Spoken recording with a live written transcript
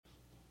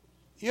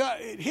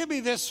It hit me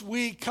this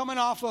week, coming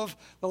off of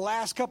the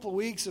last couple of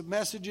weeks of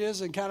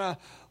messages and kind of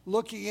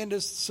looking into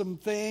some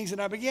things.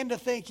 And I began to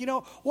think,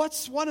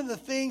 what's one of the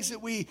things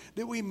that we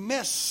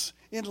miss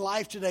in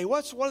life today?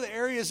 What's one of the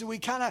areas that we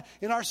kind of,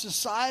 in our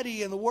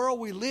society and the world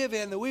we live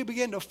in, that we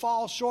begin to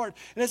fall short?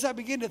 And as I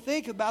begin to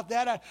think about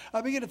that,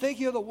 I begin to think,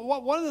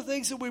 one of the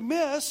things that we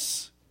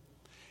miss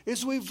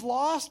is we've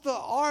lost the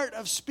art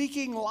of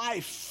speaking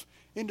life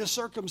into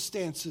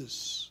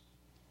circumstances.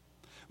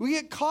 We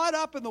get caught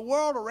up in the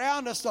world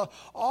around us,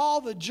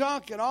 all the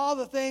junk and all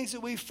the things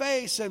that we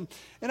face. And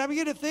I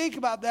begin to think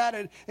about that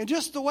and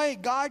just the way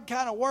God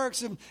kind of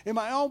works. In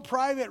my own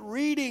private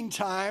reading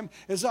time,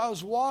 as I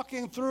was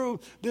walking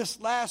through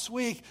this last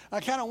week,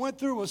 I kind of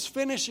was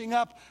finishing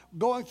up,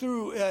 going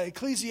through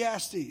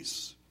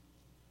Ecclesiastes.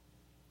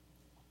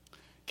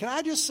 Can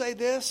I just say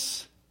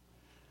this?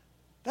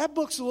 That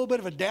book's a little bit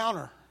of a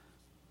downer.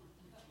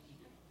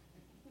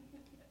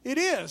 It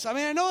is. I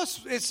mean, I know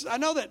I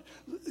know that,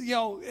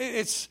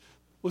 it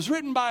was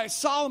written by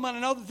Solomon. I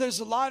know that there's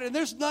a lot, and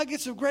there's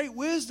nuggets of great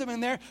wisdom in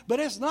there, but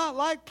it's not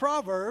like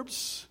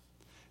Proverbs.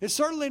 It's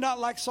certainly not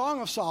like Song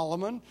of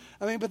Solomon.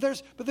 I mean, but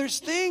there's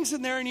things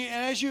in there, and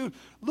as you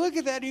look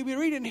at that, you be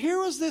reading, here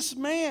was this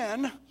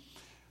man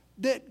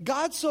that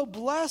God so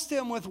blessed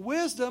him with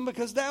wisdom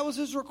because that was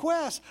his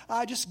request.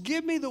 Just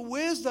give me the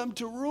wisdom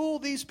to rule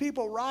these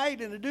people right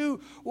and to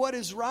do what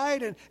is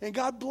right. And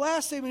God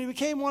blessed him, and he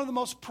became one of the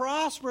most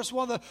prosperous,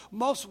 one of the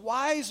most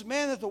wise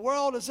men that the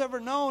world has ever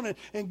known.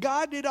 And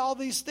God did all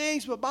these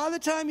things. But by the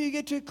time you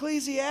get to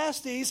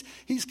Ecclesiastes,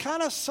 he's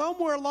kind of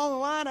somewhere along the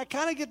line. I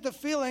kind of get the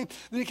feeling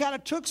that he kind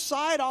of took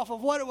sight off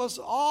of what it was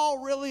all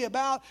really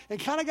about and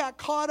kind of got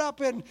caught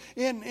up in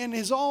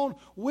his own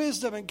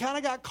wisdom and kind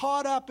of got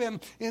caught up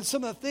in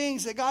some of the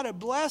things that God had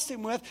blessed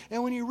him with.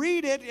 And when you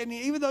read it, and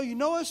even though you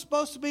know it's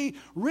supposed to be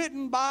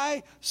written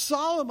by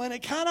Solomon,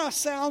 it kind of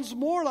sounds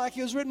more like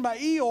it was written by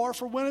Eeyore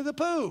for Winnie the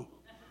Pooh.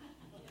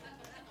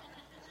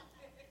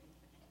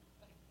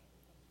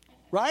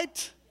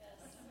 Right?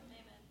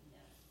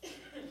 Yes.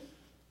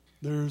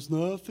 There's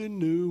nothing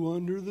new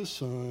under the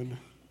sun.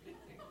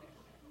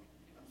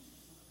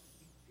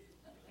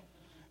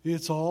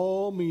 It's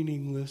all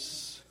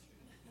meaningless.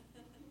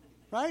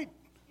 Right?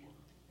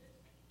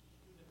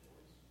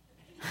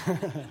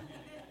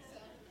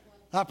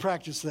 I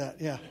practiced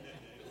that, yeah.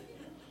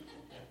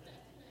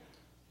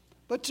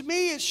 But to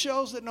me, it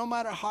shows that no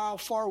matter how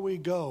far we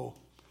go,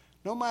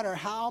 no matter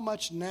how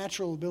much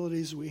natural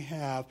abilities we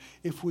have,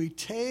 if we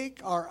take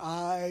our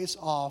eyes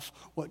off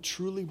what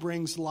truly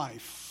brings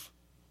life,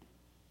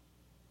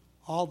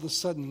 all of a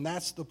sudden,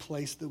 that's the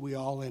place that we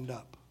all end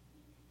up.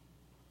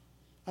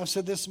 I've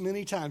said this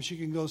many times. You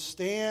can go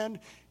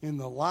stand in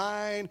the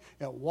line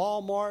at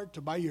Walmart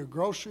to buy your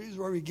groceries,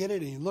 wherever you get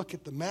it, and you look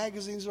at the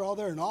magazines that are all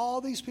there, and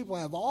all these people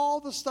have all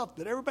the stuff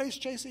that everybody's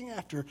chasing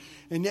after,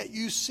 and yet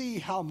you see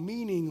how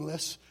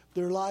meaningless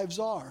their lives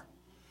are.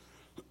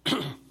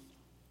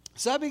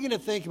 So I began to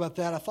think about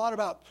that. I thought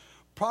about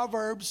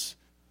Proverbs,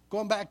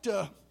 going back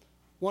to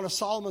one of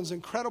Solomon's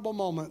incredible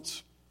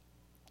moments,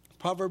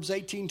 Proverbs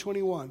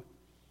 18:21.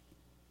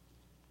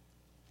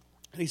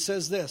 And he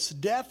says this,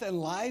 death and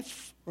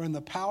life are in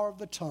the power of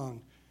the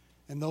tongue,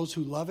 and those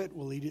who love it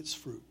will eat its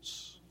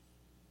fruits.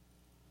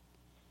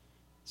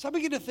 So I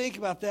begin to think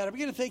about that. I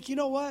begin to think, you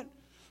know what?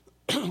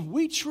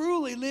 We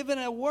truly live in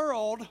a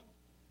world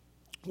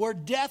where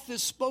death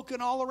is spoken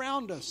all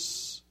around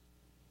us.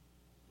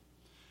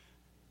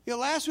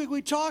 Last week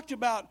we talked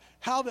about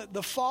how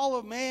the fall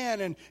of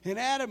man and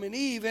Adam and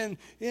Eve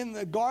in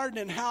the garden,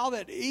 and how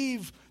that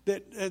Eve,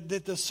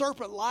 that the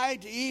serpent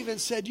lied to Eve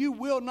and said, you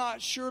will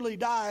not surely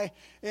die.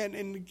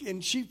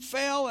 And she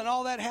fell and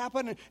all that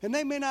happened. And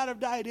they may not have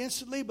died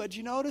instantly, but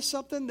you notice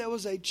something? There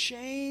was a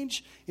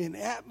change in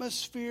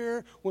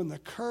atmosphere when the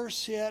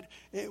curse hit.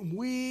 And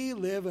we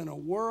live in a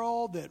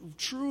world that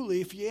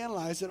truly, if you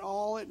analyze it,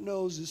 all it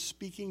knows is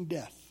speaking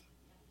death.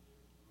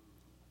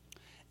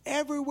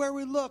 Everywhere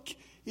we look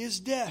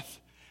is death.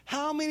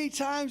 How many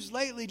times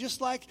lately,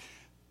 just like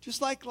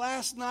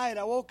last night,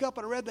 I woke up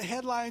and I read the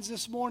headlines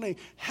this morning.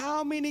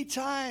 How many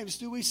times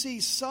do we see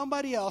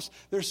somebody else,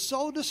 they're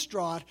so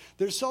distraught,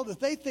 they're so that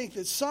they think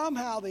that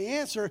somehow the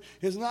answer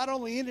is not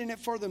only ending it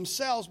for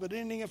themselves, but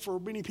ending it for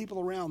many people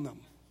around them.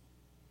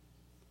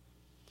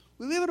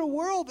 We live in a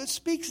world that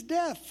speaks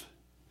death.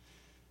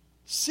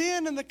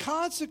 Sin and the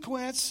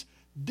consequence,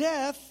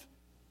 death,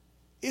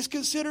 is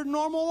considered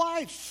normal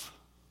life.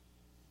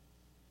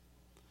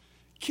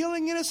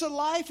 Killing innocent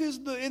life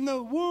in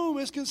the womb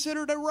is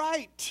considered a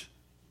right.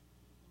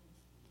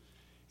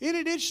 Isn't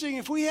it interesting?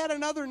 If we had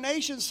another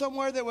nation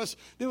somewhere that was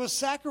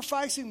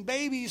sacrificing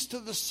babies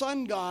to the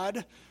sun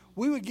god,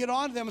 we would get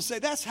on to them and say,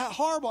 that's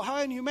horrible, how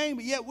inhumane.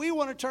 But yet we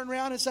want to turn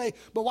around and say,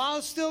 but while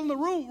it's still in the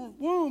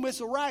womb, it's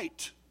a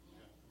right.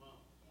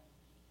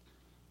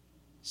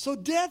 So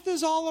death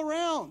is all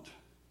around.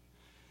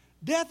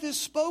 Death is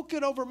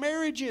spoken over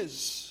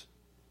marriages.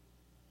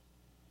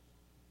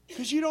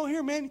 Because you don't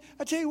hear, man,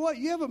 I tell you what,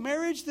 you have a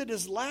marriage that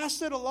has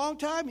lasted a long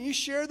time, and you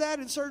share that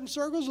in certain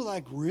circles, you're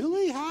like,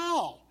 really?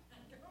 How?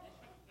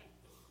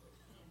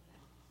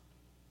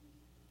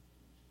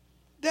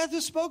 Death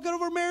is spoken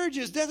over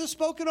marriages. Death is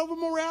spoken over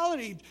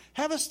morality.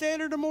 Have a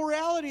standard of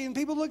morality, and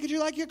people look at you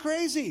like you're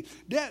crazy.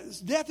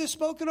 Death is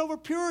spoken over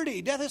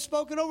purity. Death is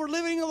spoken over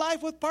living a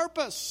life with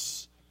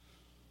purpose.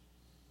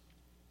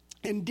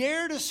 And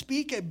dare to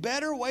speak a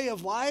better way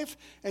of life,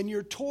 and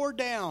you're tore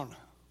down.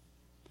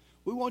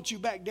 We want you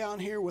back down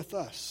here with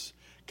us.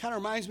 Kind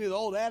of reminds me of the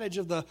old adage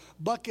of the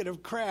bucket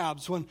of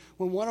crabs. When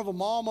one of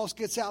them almost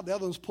gets out, the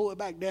other ones pull it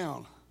back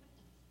down.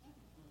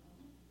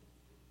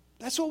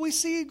 That's what we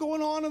see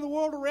going on in the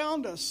world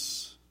around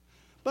us.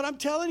 But I'm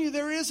telling you,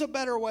 there is a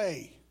better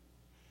way.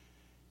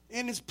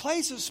 In its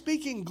place of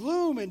speaking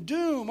gloom and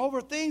doom over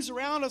things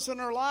around us in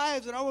our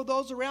lives and over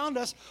those around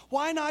us,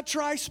 why not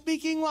try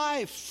speaking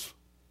life?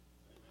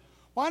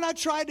 Why not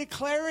try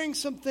declaring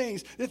some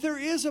things that there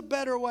is a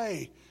better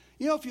way?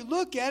 You know, if you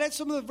look at it,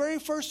 some of the very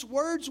first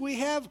words we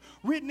have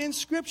written in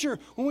Scripture,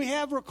 when we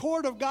have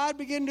record of God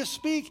begin to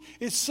speak,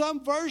 is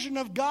some version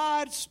of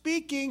God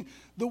speaking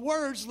the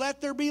words,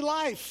 "Let there be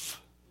life."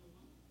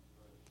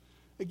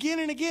 Again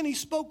and again, he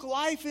spoke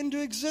life into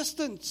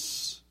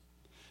existence.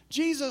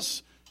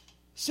 Jesus,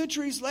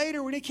 centuries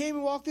later, when he came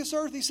and walked this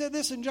earth, he said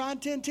this in John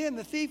 10:10,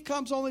 "The thief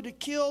comes only to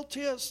kill,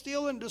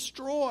 steal, and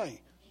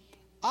destroy.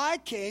 I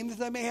came that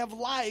they may have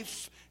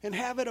life and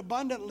have it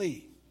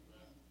abundantly."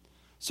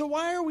 So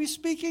why are we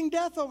speaking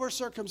death over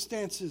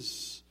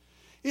circumstances?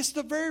 It's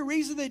the very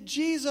reason that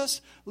Jesus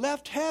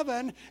left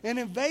heaven and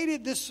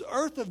invaded this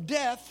earth of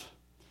death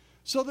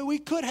so that we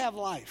could have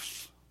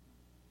life.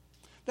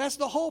 That's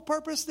the whole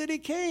purpose that he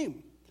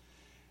came.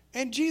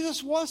 And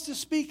Jesus wants to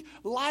speak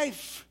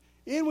life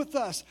in with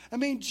us. I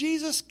mean,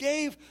 Jesus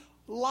gave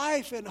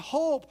life and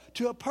hope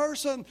to a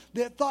person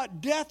that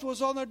thought death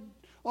was on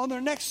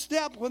their next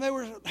step when they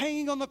were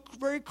hanging on the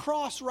very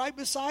cross right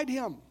beside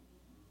him.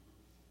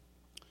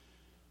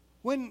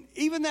 When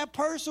even that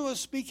person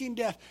was speaking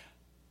death,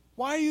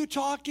 why are you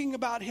talking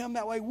about him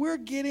that way? We're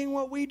getting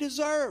what we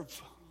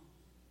deserve.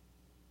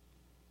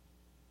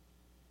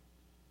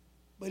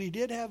 But he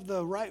did have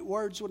the right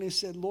words when he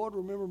said, "Lord,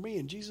 remember me."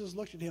 And Jesus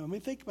looked at him. I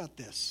mean, think about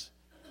this.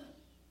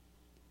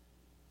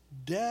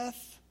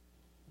 Death,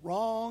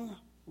 wrong,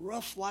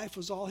 rough life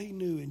was all he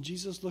knew. And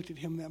Jesus looked at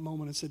him that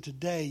moment and said,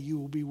 "Today you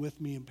will be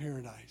with me in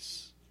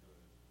paradise."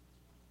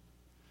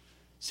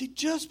 See,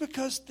 just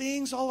because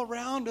things all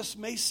around us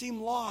may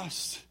seem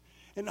lost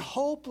and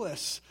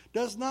hopeless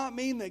does not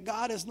mean that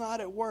God is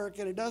not at work,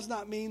 and it does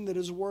not mean that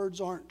his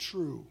words aren't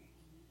true.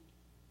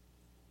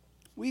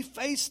 We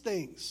face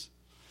things.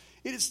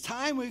 It is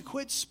time we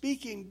quit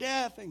speaking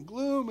death and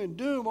gloom and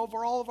doom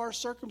over all of our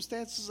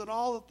circumstances and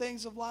all the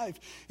things of life.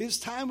 It is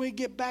time we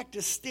get back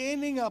to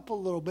standing up a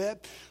little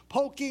bit,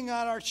 poking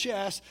out our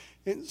chest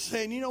and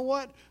saying, "You know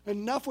what?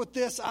 Enough with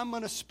this. I'm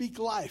going to speak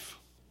life."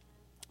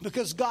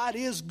 Because God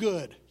is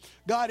good.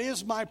 God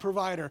is my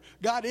provider.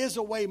 God is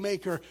a way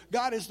maker.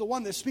 God is the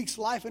one that speaks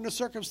life into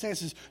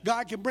circumstances.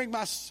 God can bring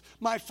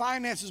my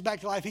finances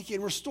back to life. He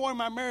can restore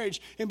my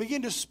marriage and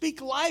begin to speak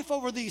life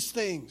over these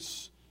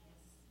things.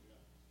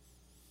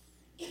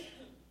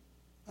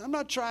 I'm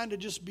not trying to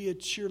just be a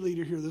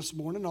cheerleader here this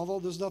morning, although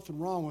there's nothing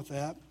wrong with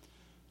that.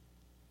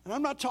 And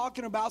I'm not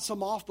talking about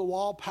some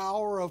off-the-wall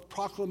power of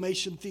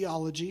proclamation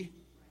theology.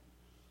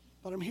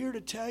 But I'm here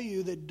to tell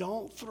you that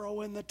don't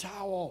throw in the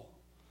towel.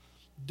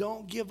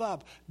 Don't give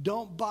up.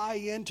 Don't buy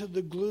into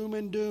the gloom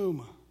and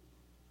doom.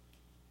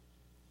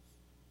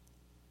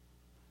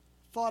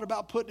 Thought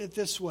about putting it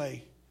this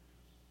way.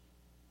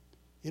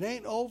 It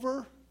ain't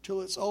over till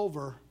it's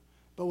over,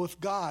 but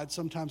with God,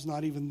 sometimes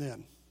not even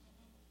then.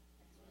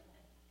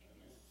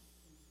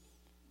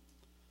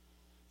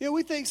 You know,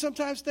 we think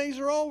sometimes things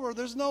are over.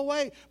 There's no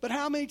way. But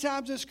how many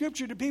times in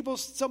Scripture do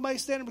somebody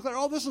stand and declare,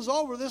 "Oh, this is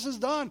over, this is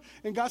done."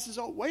 And God says,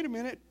 "Oh, wait a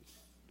minute."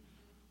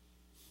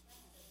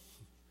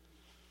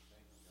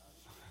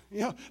 You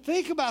know,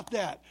 think about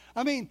that.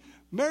 I mean,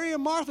 Mary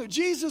and Martha,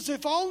 "Jesus,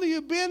 if only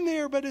you'd been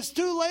there, but it's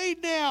too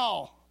late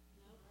now."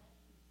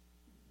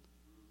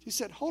 She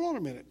said, "Hold on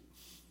a minute.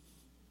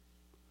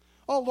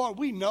 Oh, Lord,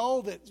 we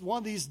know that one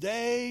of these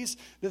days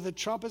that the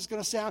trumpet's going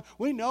to sound.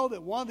 We know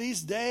that one of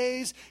these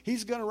days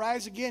he's going to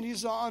rise again." He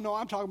said, "Oh, no,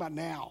 I'm talking about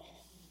now.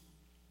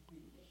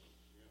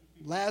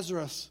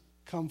 Lazarus,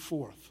 come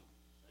forth."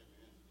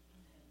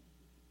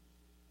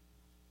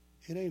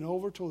 It ain't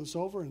over till it's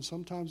over, and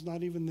sometimes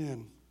not even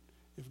then,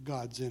 if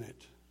God's in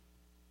it.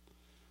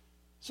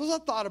 So as I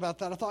thought about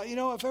that, I thought,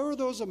 if ever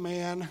there was a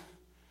man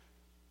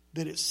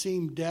that it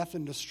seemed death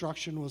and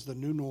destruction was the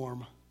new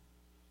norm,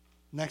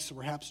 next to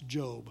perhaps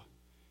Job,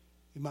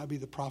 it might be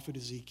the prophet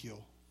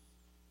Ezekiel.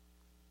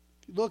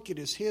 If you look at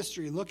his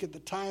history, look at the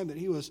time that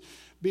he was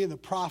being the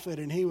prophet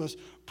and he was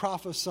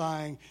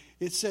prophesying,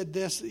 it said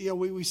this,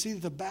 we see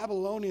that the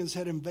Babylonians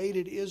had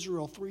invaded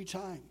Israel 3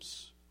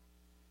 times.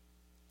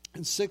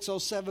 In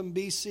 607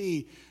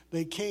 BC,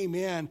 they came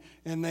in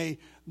and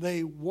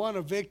they won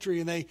a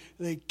victory, and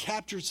they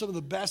captured some of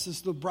the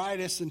bestest, the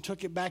brightest, and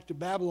took it back to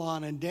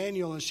Babylon. And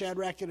Daniel and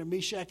Shadrach and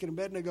Meshach and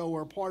Abednego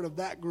were a part of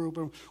that group,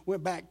 and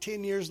went back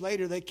 10 years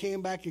later. They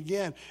came back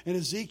again, and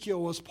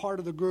Ezekiel was part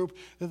of the group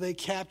that they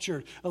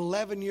captured.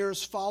 11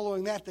 years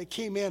following that, they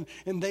came in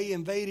and they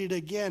invaded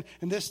again,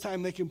 and this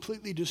time they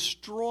completely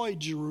destroyed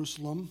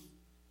Jerusalem,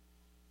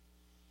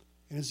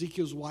 and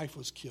Ezekiel's wife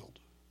was killed.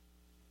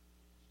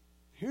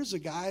 Here's a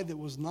guy that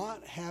was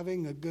not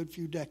having a good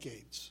few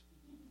decades.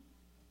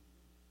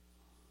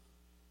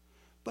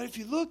 But if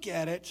you look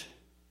at it,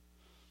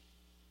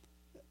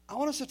 I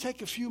want us to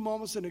take a few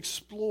moments and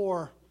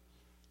explore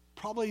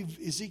probably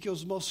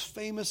Ezekiel's most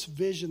famous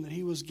vision that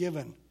he was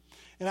given.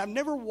 And I've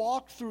never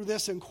walked through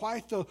this in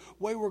quite the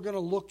way we're going to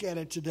look at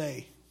it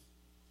today.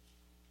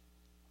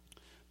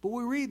 But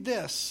we read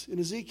this in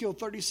Ezekiel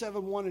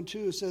 37, 1 and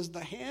 2. It says, "The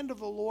hand of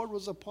the Lord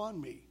was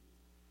upon me,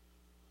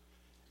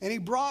 and he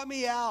brought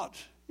me out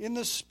in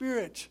the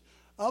spirit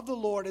of the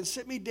Lord and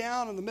set me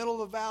down in the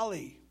middle of the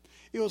valley.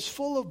 It was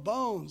full of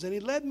bones, and he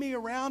led me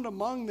around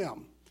among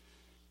them.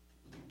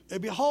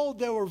 And behold,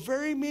 there were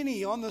very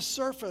many on the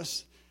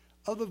surface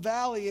of the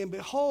valley, and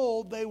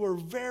behold, they were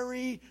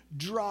very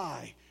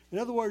dry." In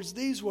other words,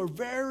 these were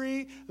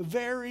very,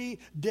 very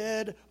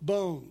dead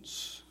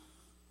bones.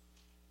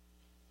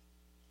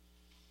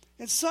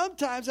 And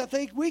sometimes I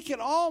think we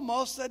can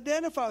almost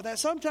identify with that.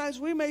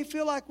 Sometimes we may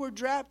feel like we're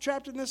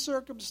trapped in this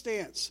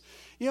circumstance.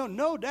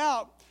 No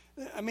doubt,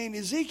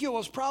 Ezekiel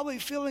was probably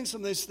feeling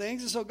some of these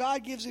things. And so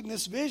God gives him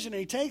this vision, and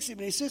he takes him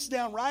and he sits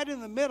down right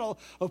in the middle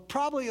of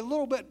probably a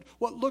little bit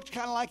what looked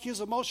kind of like his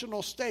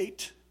emotional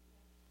state.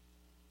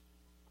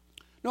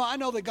 No, I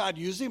know that God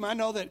used him. I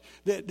know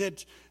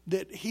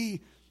that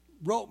he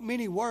wrote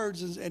many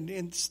words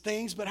and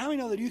things. But how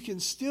many know that you can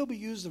still be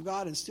used of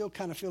God and still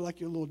kind of feel like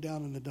you're a little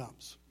down in the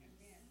dumps?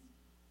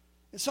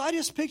 And so I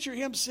just picture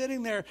him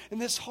sitting there in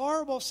this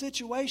horrible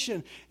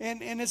situation.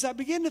 And as I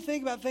begin to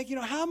think about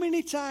how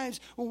many times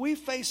when we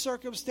face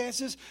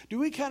circumstances do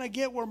we kind of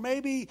get where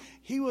maybe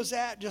he was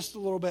at just a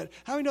little bit?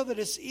 How many know that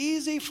it's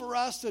easy for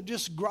us to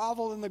just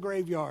grovel in the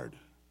graveyard?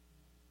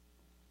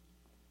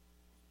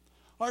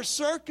 Our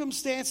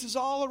circumstances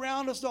all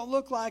around us don't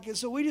look like it.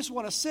 So we just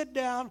want to sit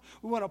down.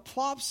 We want to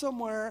plop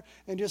somewhere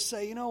and just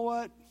say, you know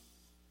what?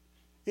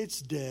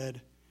 It's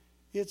dead.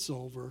 It's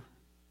over.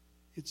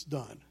 It's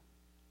done.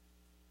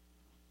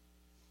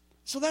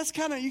 So that's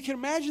kind of, you can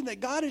imagine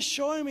that God is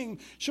showing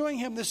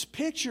him this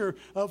picture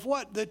of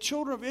what the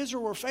children of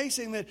Israel were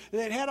facing, that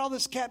they had all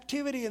this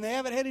captivity and they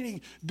haven't had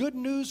any good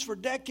news for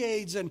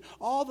decades and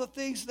all the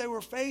things they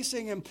were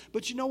facing.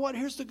 But you know what?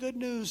 Here's the good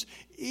news.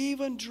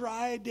 Even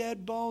dry,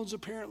 dead bones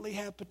apparently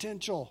have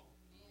potential.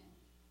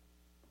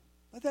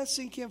 Let that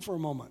sink in for a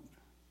moment.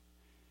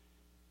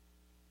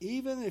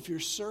 Even if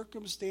your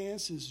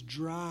circumstance is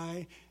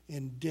dry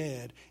and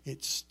dead,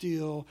 it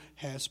still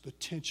has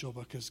potential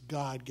because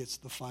God gets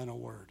the final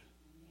word.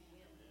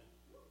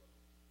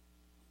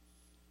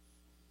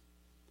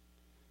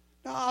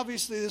 Now,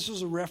 obviously, this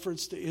was a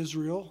reference to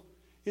Israel.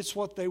 It's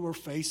what they were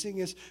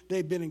facing.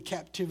 They'd been in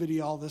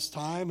captivity all this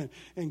time,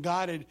 and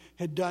God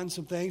had done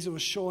some things. It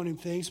was showing him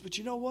things. But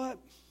you know what?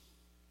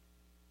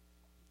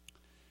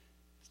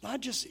 It's not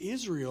just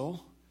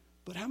Israel.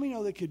 But how many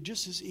know that could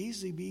just as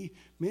easily be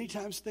many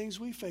times things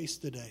we face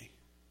today?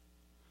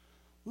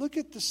 Look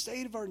at the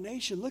state of our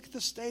nation. Look at the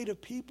state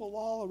of people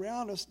all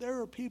around us.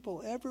 There are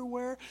people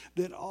everywhere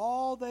that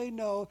all they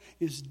know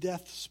is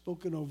death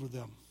spoken over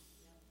them.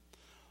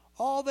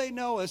 All they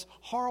know is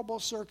horrible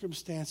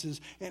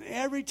circumstances. And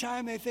every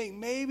time they think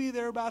maybe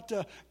they're about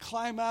to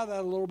climb out of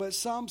that a little bit,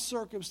 some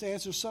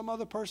circumstance or some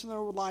other person in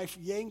their life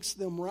yanks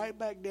them right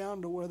back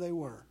down to where they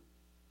were.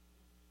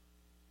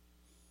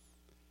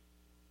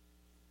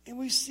 And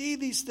we see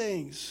these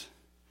things.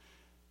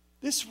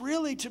 This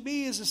really, to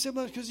me, is a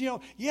similar, because,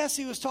 yes,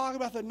 he was talking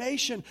about the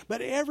nation,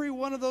 but every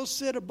one of those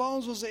set of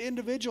bones was an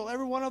individual.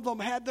 Every one of them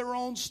had their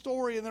own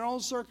story and their own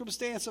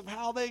circumstance of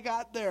how they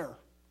got there.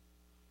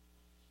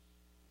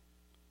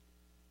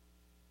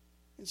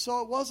 And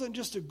so it wasn't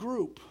just a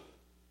group,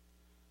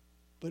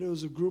 but it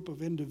was a group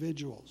of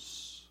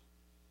individuals.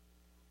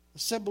 A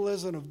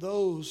symbolism of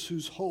those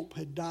whose hope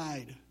had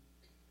died.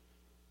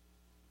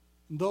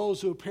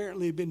 Those who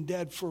apparently had been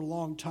dead for a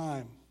long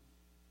time.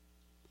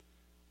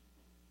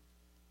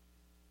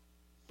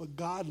 But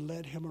God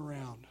led him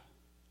around.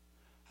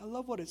 I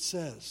love what it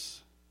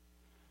says.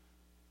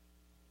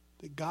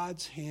 That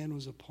God's hand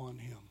was upon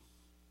him.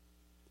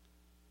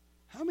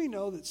 How many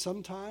know that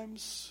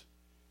sometimes,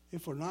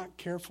 if we're not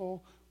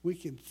careful, we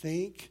can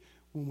think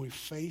when we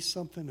face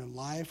something in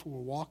life, when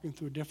we're walking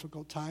through a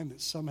difficult time,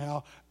 that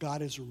somehow God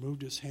has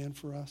removed his hand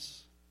for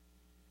us?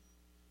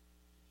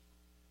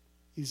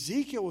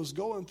 Ezekiel was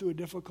going through a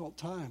difficult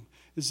time.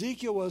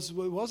 Ezekiel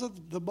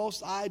wasn't the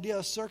most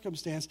ideal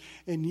circumstance,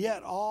 and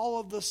yet all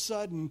of a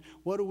sudden,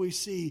 what do we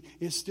see?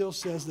 It still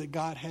says that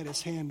God had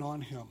his hand on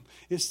him.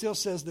 It still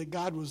says that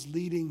God was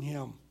leading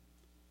him.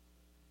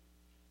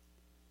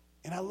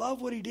 And I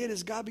love what he did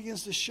as God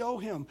begins to show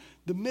him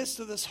the midst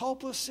of this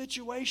hopeless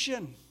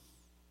situation.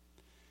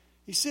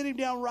 He set him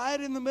down right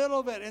in the middle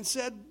of it and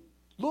said,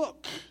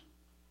 look.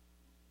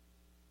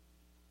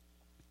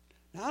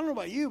 Now, I don't know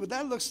about you, but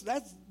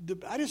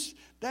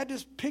that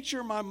just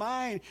picture in my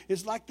mind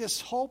is like this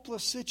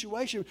hopeless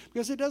situation,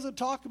 because it doesn't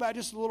talk about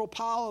just a little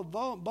pile of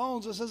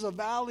bones. It says a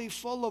valley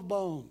full of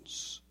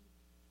bones.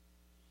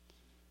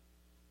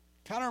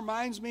 Kind of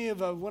reminds me of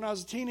when I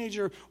was a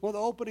teenager, one of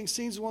the opening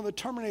scenes of one of the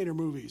Terminator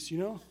movies, you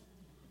know?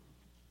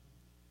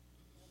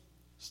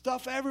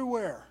 Stuff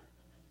everywhere.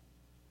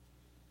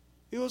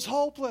 It was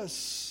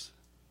hopeless.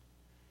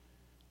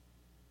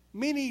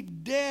 Many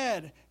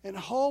dead and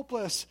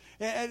hopeless,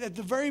 and at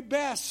the very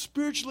best,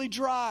 spiritually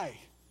dry.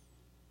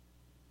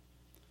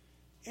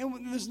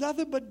 And there's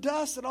nothing but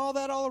dust and all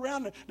that all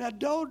around it. Now,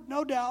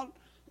 no doubt,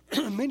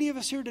 many of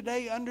us here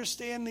today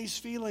understand these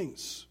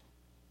feelings.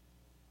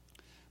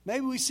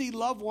 Maybe we see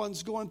loved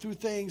ones going through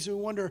things and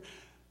we wonder,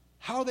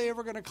 how are they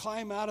ever going to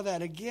climb out of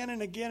that? Again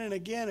and again and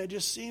again, it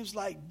just seems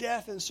like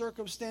death and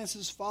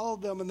circumstances follow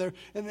them,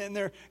 and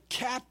they're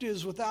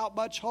captives without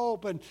much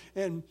hope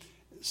and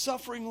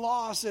suffering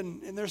loss,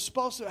 and they're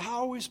supposed to.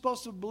 How are we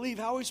supposed to believe?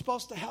 How are we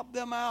supposed to help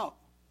them out?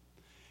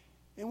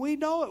 And we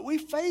know it. We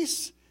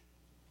face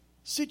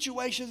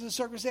situations and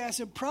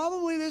circumstances, and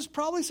there's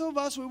probably some of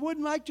us, we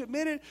wouldn't like to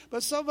admit it,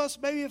 but some of us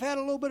maybe have had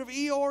a little bit of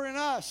Eeyore in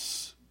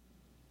us.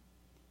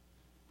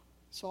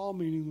 It's all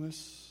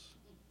meaningless.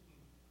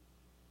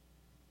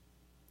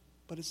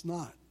 But it's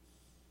not.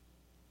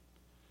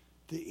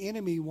 The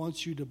enemy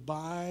wants you to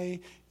buy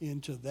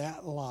into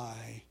that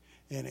lie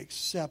and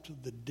accept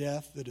the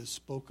death that is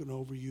spoken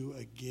over you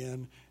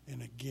again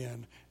and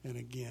again and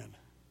again.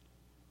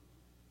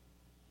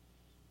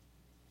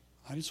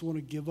 I just want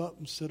to give up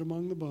and sit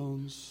among the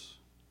bones.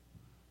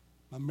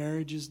 My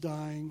marriage is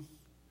dying.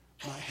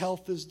 My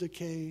health is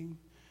decaying.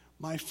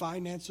 My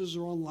finances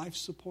are on life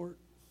support.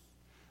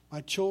 My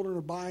children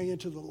are buying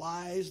into the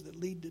lies that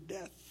lead to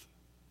death.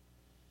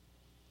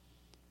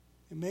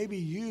 And maybe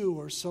you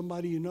or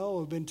somebody you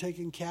know have been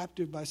taken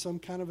captive by some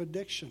kind of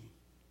addiction.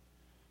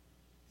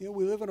 You know,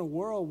 we live in a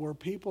world where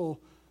people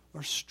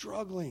are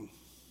struggling.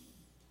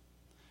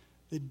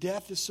 The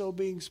death is so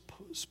being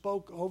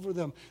spoke over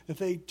them that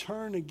they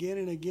turn again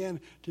and again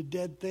to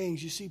dead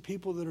things. You see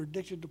people that are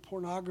addicted to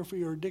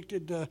pornography or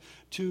addicted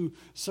to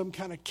some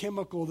kind of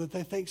chemical that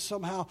they think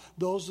somehow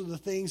those are the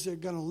things that are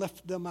going to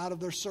lift them out of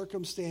their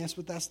circumstance,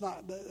 but that's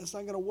not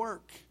going to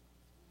work.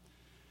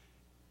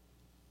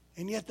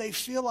 And yet they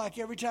feel like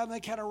every time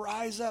they kind of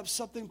rise up,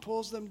 something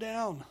pulls them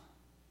down.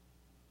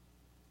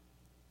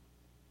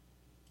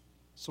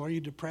 So are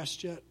you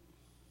depressed yet?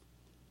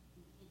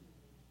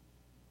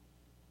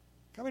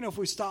 I mean, if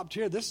we stopped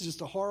here, this is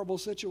just a horrible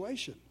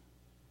situation.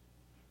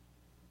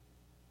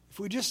 If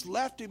we just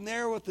left him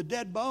there with the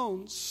dead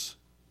bones,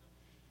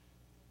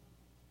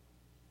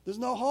 there's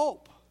no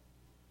hope.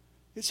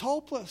 It's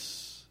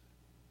hopeless.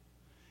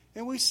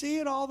 And we see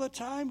it all the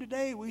time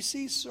today. We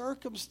see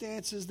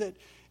circumstances that,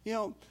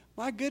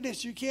 my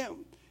goodness, you can't,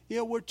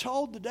 we're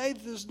told today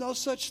that there's no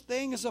such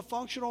thing as a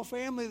functional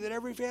family, that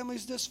every family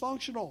is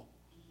dysfunctional.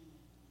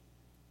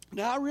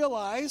 Now, I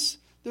realize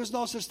there's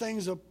no such thing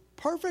as a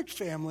perfect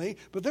family,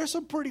 but there's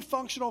some pretty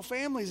functional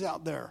families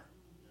out there.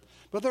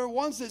 But there are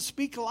ones that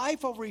speak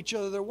life over each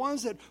other. There are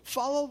ones that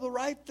follow the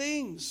right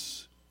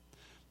things.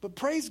 But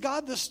praise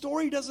God, the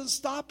story doesn't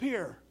stop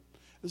here.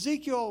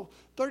 Ezekiel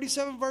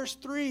 37 verse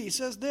 3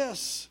 says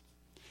this,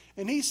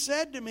 "And he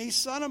said to me,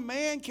 Son of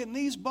man, can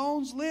these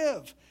bones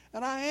live?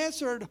 And I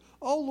answered,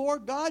 O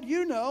Lord God,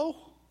 you know."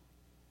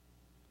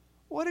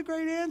 What a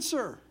great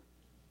answer.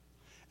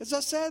 As I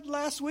said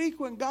last week,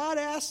 when God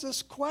asks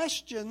us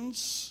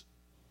questions,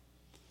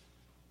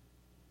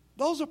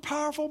 those are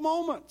powerful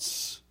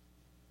moments.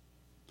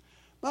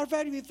 Matter of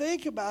fact, if you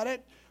think about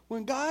it,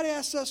 when God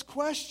asks us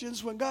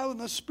questions, when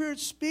the Spirit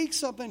speaks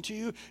something to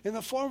you in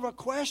the form of a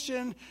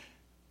question,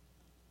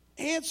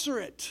 answer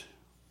it.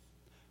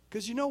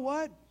 Because you know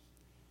what?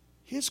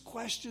 His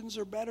questions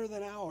are better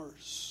than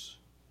ours.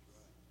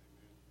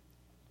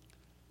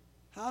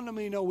 How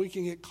many know we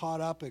can get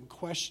caught up in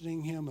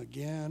questioning him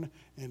again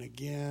and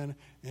again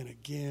and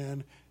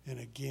again and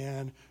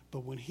again?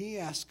 But when he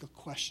asks a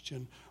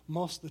question,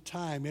 most of the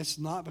time, it's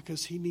not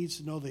because he needs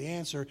to know the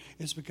answer.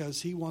 It's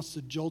because he wants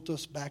to jolt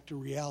us back to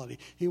reality.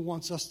 He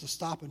wants us to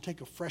stop and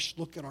take a fresh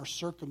look at our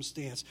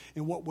circumstance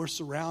and what we're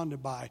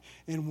surrounded by.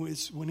 And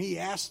when he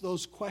asks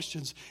those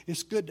questions,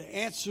 it's good to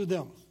answer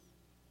them.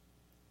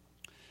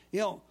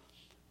 But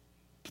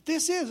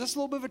that's a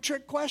little bit of a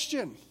trick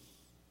question.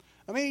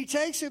 I mean, he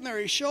takes him there.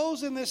 He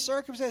shows him this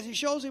circumstance. He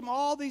shows him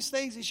all these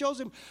things. He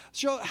shows him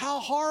how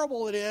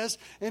horrible it is.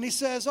 And he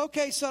says,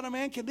 okay, Son of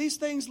man, can these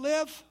things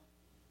live?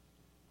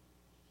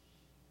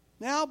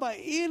 Now, by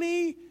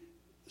any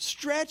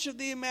stretch of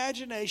the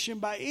imagination,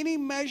 by any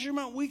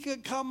measurement we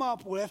could come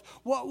up with,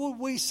 what would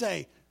we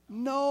say?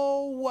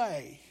 No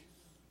way.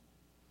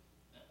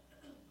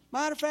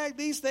 Matter of fact,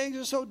 these things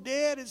are so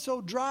dead and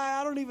so dry,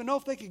 I don't even know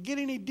if they could get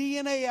any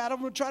DNA out of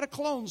them and try to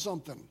clone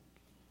something.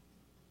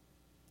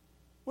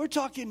 We're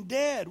talking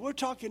dead. We're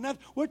talking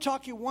nothing. We're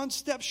talking one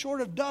step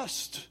short of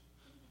dust.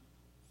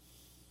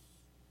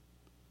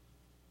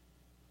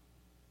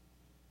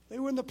 They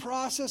were in the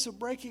process of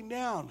breaking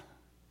down.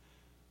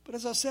 But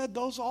as I said,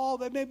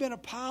 they may have been a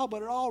pile,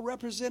 but it all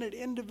represented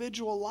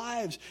individual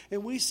lives.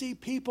 And we see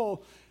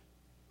people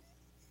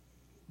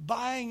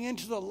buying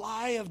into the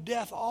lie of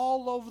death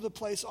all over the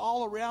place,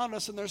 all around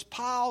us. And there's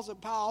piles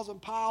and piles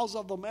and piles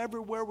of them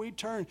everywhere we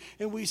turn.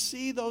 And we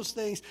see those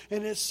things.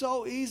 And it's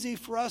so easy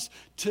for us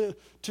to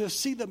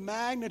see the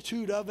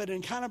magnitude of it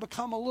and kind of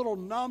become a little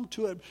numb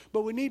to it.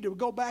 But we need to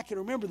go back and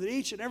remember that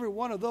each and every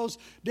one of those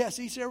deaths,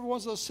 each and every one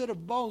of those set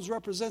of bones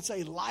represents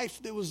a life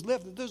that was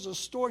lived. That there's a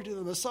story to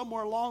them. That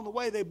somewhere along the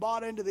way they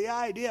bought into the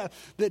idea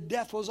that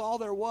death was all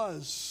there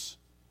was.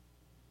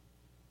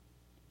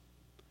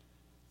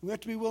 We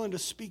have to be willing to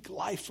speak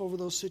life over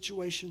those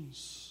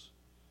situations.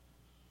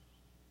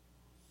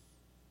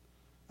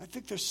 I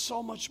think there's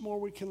so much more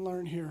we can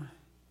learn here.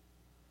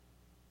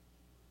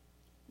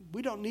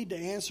 We don't need to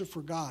answer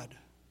for God.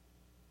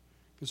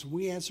 Because when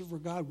we answer for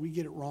God, we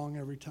get it wrong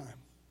every time.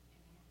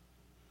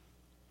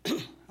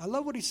 I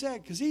love what he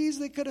said, because he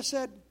easily could have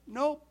said,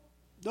 nope,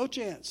 no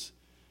chance.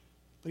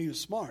 But he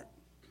was smart.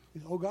 He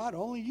said, oh God,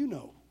 only you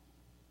know.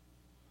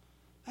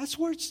 That's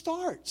where it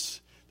starts.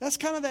 That's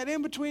kind of that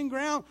in-between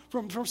ground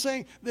from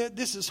saying that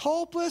this is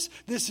hopeless,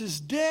 this is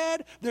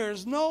dead, there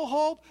is no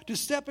hope, to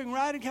stepping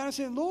right and kind of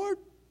saying, Lord,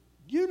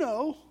 you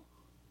know.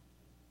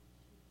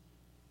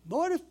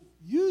 Lord, if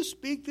you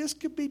speak, this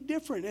could be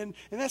different. And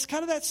that's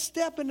kind of that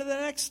step into the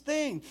next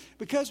thing.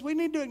 Because we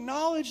need to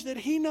acknowledge that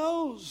he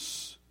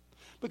knows.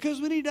 Because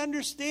we need to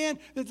understand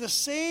that the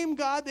same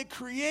God that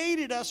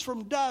created us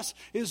from dust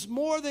is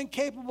more than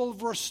capable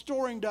of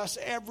restoring to us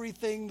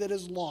everything that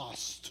is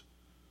lost.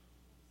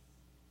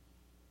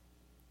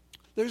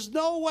 There's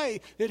no way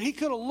that he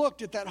could have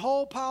looked at that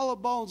whole pile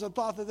of bones and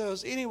thought that there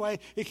was any way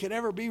it could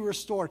ever be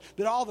restored,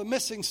 that all the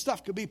missing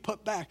stuff could be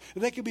put back,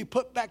 that they could be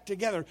put back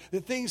together,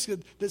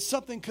 that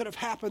something could have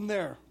happened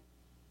there.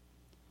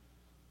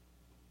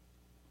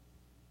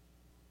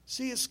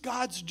 See, it's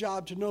God's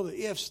job to know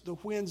the ifs, the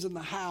whens, and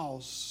the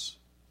hows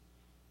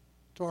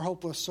to our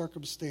hopeless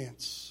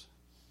circumstance.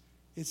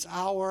 It's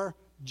our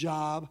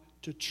job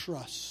to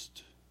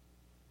trust.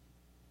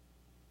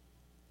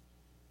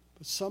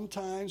 But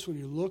sometimes when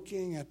you're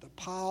looking at the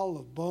pile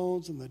of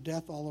bones and the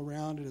death all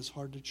around, it is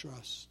hard to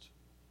trust.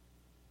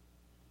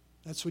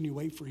 That's when you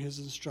wait for his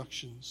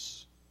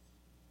instructions.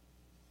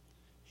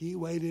 He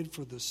waited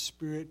for the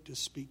Spirit to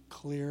speak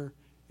clear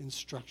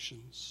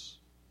instructions.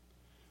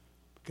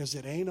 Because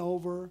it ain't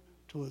over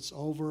till it's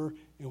over,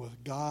 and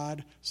with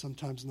God,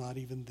 sometimes not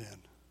even then.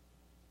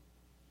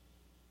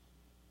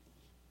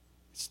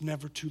 It's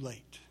never too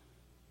late.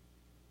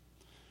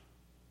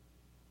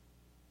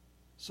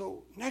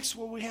 So next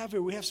what we have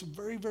here, we have some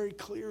very, very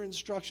clear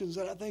instructions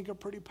that I think are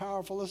pretty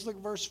powerful. Let's look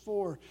at verse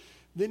 4.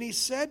 Then he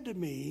said to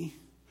me,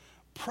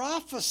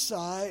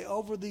 prophesy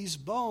over these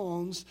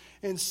bones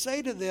and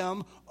say to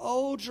them,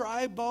 O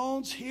dry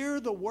bones, hear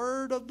the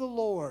word of the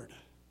Lord.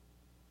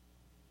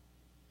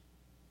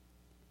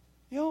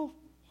 You know,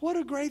 what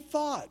a great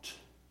thought.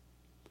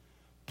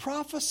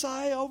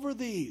 Prophesy over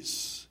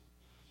these.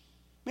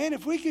 Man,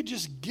 if we could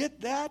just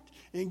get that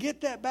and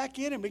get that back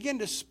in and begin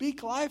to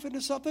speak life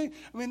into something,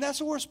 I mean, that's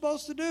what we're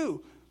supposed to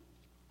do.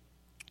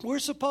 We're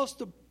supposed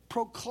to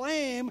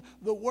proclaim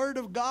the word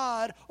of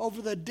God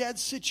over the dead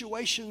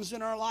situations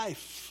in our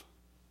life.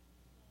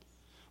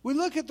 We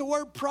look at the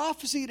word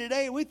prophecy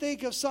today and we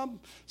think of some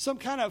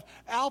kind of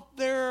out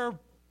there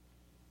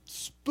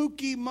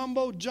spooky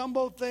mumbo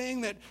jumbo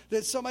thing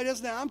that somebody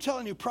does. Now I'm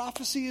telling you,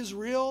 prophecy is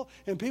real,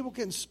 and people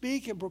can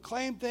speak and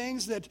proclaim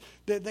things that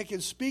they can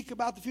speak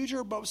about the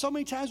future. But so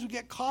many times we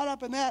get caught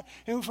up in that,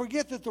 and we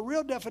forget that the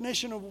real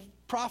definition of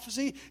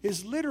prophecy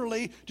is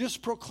literally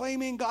just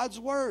proclaiming God's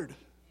word.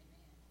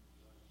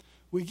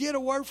 We get a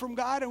word from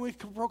God and we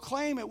can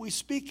proclaim it. We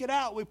speak it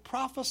out. We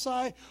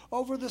prophesy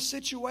over the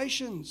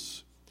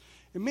situations.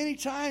 And many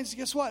times,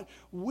 guess what?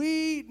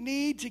 We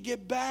need to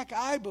get back,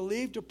 I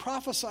believe, to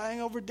prophesying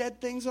over dead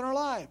things in our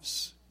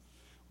lives.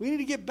 We need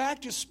to get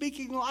back to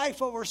speaking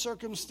life over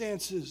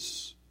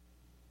circumstances.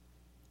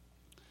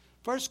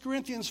 1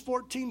 Corinthians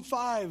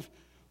 14:5,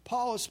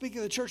 Paul is speaking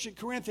to the church at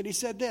Corinth, and he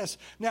said this,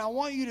 now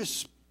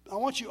I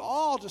want you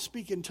all to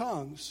speak in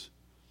tongues,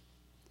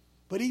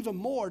 but even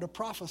more to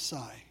prophesy.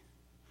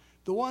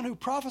 The one who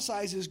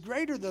prophesies is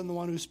greater than the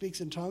one who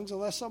speaks in tongues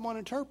unless someone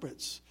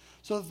interprets,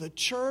 so that the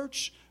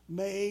church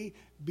may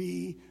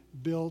be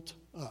built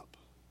up.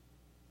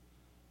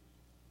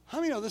 How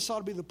many know this ought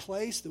to be the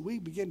place that we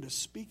begin to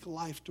speak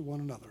life to one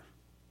another?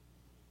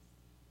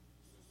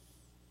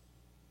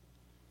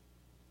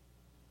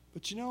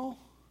 But you know,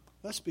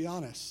 let's be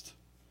honest.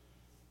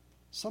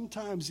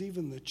 Sometimes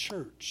even the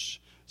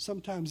church,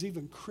 sometimes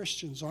even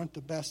Christians aren't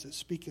the best at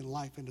speaking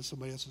life into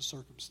somebody else's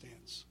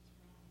circumstance.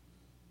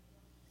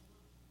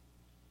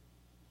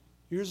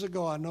 Years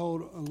ago, I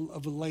know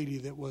of a lady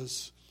that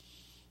was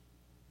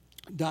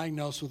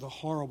diagnosed with a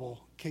horrible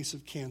case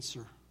of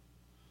cancer.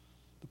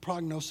 The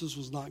prognosis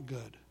was not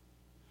good.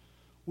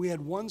 We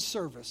had one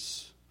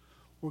service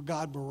where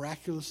God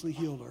miraculously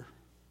healed her.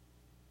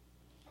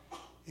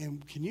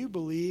 And can you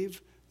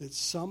believe that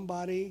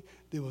somebody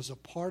that was a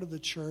part of the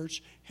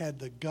church had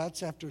the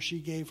guts after she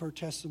gave her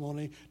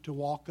testimony to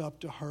walk up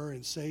to her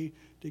and say,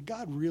 did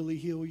God really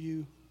heal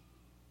you?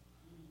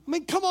 I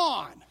mean, come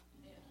on.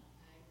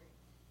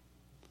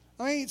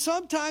 I mean,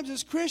 sometimes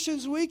as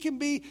Christians, we can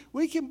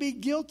be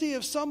guilty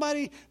of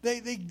somebody, they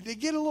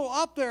get a little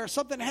up there,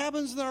 something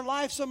happens in their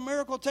life, some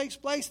miracle takes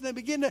place, and they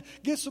begin to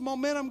get some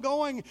momentum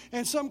going,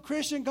 and some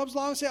Christian comes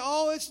along and says,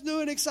 oh, it's new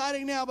and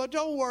exciting now, but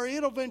don't worry,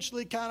 it'll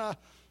eventually kind of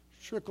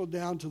trickle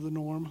down to the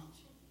norm.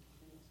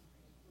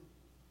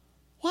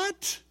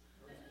 What?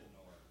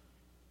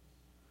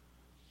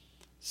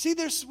 See,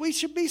 we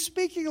should be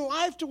speaking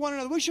life to one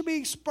another. We should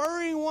be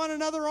spurring one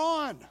another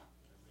on.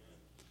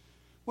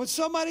 When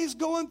somebody's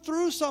going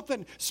through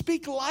something,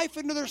 speak life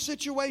into their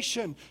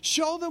situation.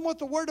 Show them what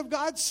the Word of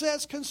God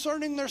says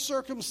concerning their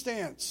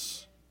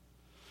circumstance.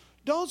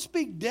 Don't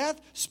speak death,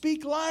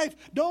 speak life.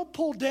 Don't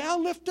pull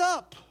down, lift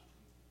up.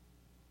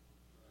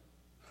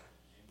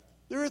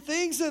 There are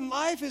things in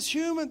life as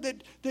human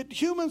that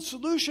human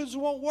solutions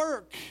won't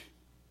work.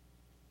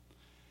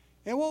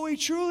 And what we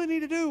truly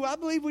need to do, I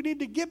believe we need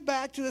to get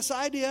back to this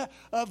idea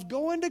of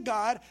going to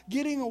God,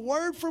 getting a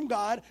word from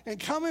God, and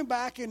coming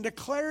back and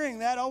declaring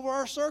that over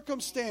our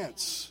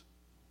circumstance.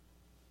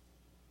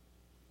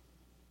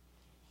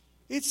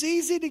 It's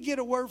easy to get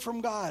a word from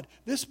God.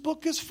 This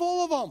book is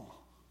full of them.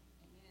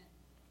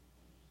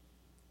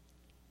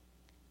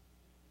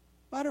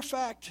 Matter of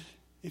fact,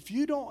 if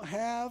you don't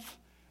have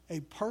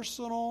a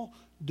personal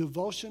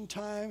devotion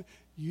time,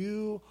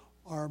 you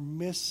are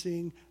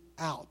missing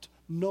out.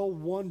 No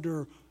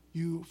wonder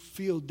you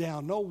feel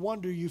down. No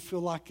wonder you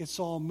feel like it's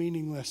all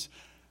meaningless.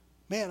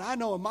 Man, I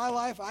know in my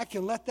life I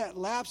can let that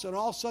lapse and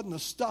all of a sudden the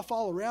stuff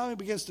all around me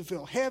begins to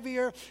feel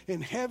heavier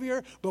and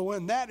heavier. But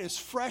when that is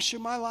fresh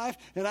in my life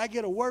and I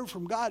get a word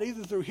from God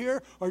either through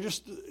here or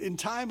just in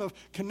time of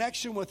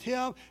connection with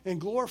Him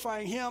and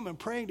glorifying Him and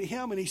praying to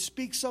Him and He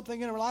speaks something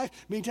in my life.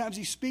 Many times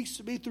He speaks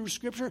to me through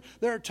Scripture.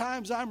 There are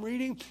times I'm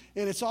reading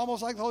and it's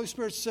almost like the Holy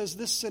Spirit says,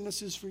 this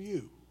sentence is for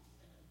you.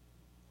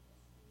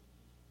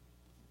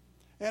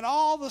 And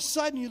all of a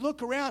sudden you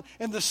look around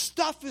and the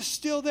stuff is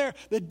still there.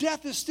 The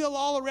death is still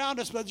all around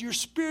us. But your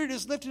spirit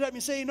is lifted up and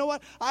you say, you know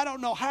what? I don't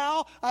know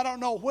how. I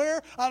don't know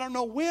where. I don't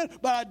know when.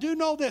 But I do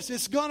know this.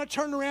 It's going to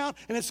turn around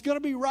and it's going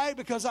to be right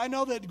because I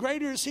know that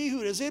greater is He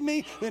who is in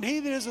me than he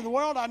that is in the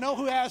world. I know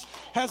who has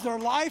their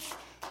life,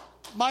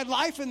 my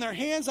life in their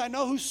hands. I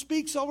know who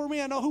speaks over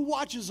me. I know who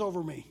watches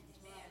over me.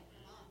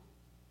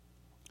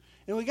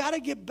 And we got to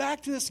get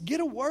back to this. Get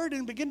a word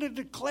and begin to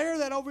declare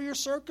that over your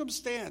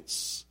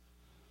circumstance.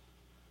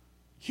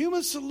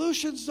 Human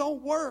solutions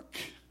don't work.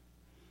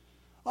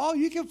 Oh,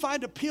 you can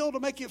find a pill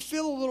to make you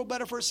feel a little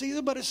better for a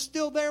season, but it's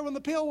still there when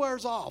the pill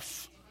wears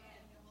off.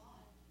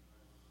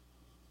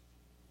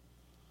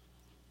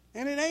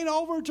 And it ain't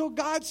over until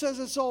God says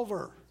it's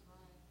over.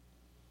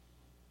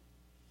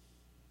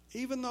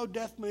 Even though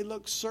death may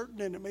look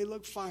certain and it may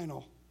look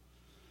final.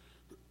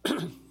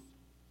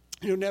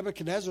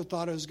 Nebuchadnezzar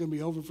thought it was going to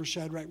be over for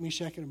Shadrach,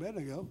 Meshach, and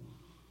Abednego.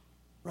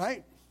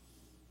 Right?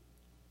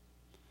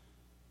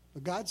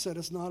 But God said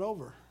it's not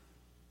over.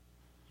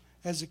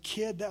 As a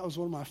kid, that was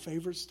one of my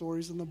favorite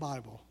stories in the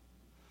Bible.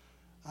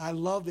 I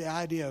love the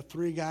idea of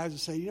three guys that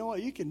say, you know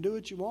what, you can do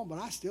what you want, but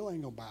I still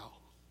ain't going to bow.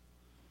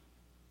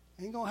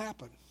 Ain't going to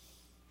happen.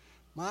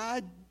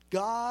 My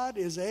God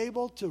is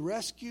able to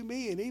rescue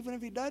me, and even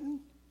if He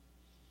doesn't,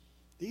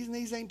 these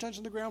knees ain't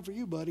touching the ground for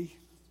you, buddy.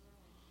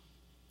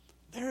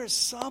 There is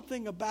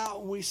something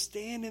about when we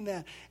stand in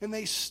that. And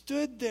they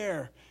stood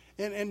there.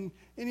 And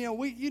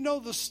you know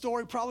the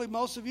story, probably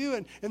most of you,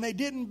 and they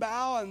didn't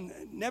bow, and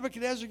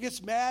Nebuchadnezzar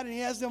gets mad, and he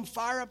has them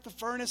fire up the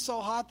furnace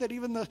so hot that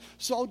even the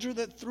soldier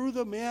that threw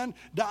them in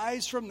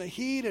dies from the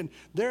heat, and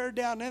they're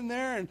down in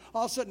there, and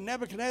all of a sudden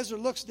Nebuchadnezzar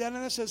looks down in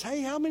there and says,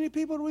 hey, how many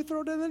people do we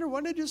throw down there?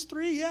 Wasn't it just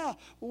 3? Yeah.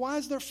 Well, why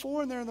is there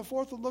 4 in there, and the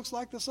 4th one looks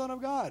like the Son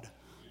of God?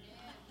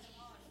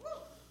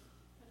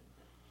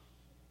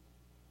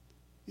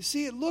 You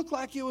see, it looked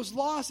like it was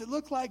lost. It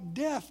looked like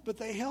death, but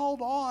they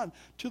held on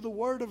to the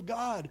Word of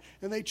God,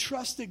 and they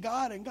trusted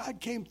God, and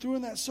God came through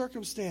in that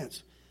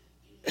circumstance.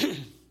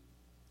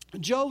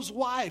 Job's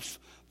wife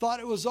thought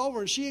it was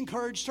over, and she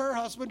encouraged her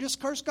husband, just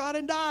curse God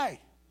and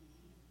die.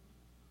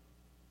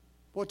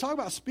 Boy, talk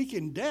about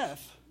speaking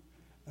death.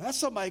 That's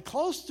somebody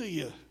close to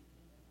you.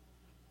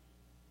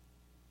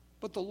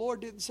 But the Lord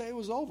didn't say it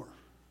was over,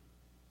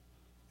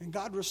 and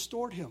God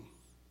restored him.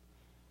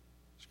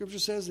 Scripture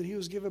says that he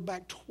was given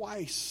back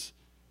twice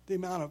the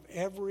amount of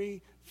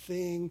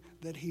everything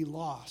that he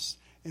lost.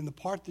 And the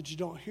part that you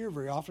don't hear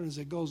very often is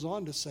it goes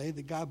on to say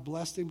that God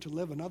blessed him to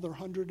live another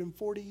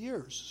 140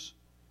 years.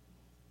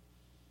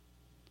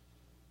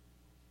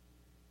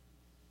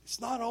 It's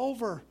not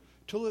over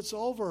till it's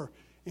over.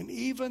 And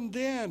even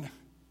then,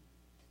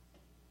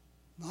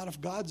 not if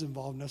God's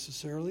involved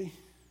necessarily.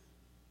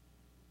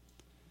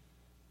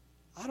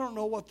 I don't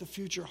know what the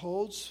future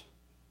holds.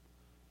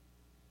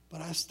 But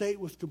I state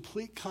with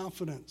complete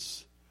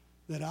confidence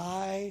that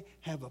I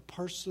have a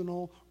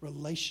personal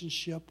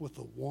relationship with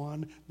the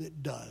one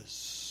that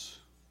does.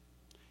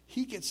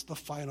 He gets the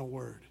final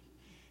word.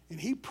 And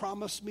he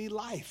promised me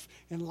life,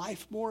 and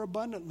life more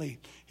abundantly.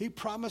 He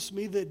promised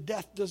me that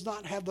death does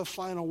not have the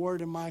final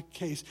word in my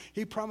case.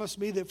 He promised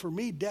me that for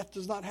me, death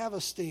does not have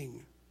a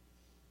sting.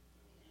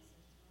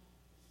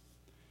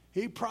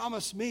 He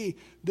promised me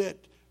that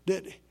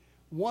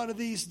one of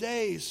these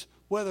days,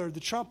 whether the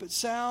trumpet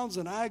sounds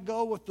and I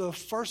go with the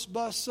first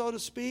bus, so to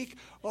speak,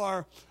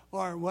 or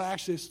well,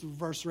 actually it's the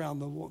reverse around.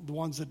 The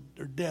ones that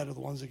are dead are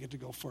the ones that get to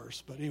go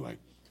first. But anyway.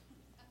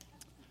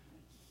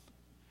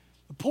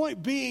 The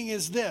point being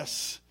is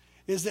this,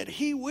 is that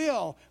he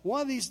will,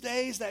 one of these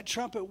days that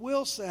trumpet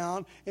will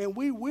sound and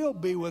we will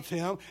be with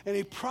him. And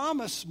he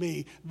promised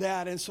me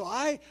that. And so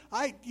I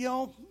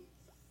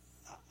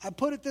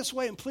put it this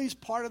way, and please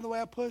pardon the way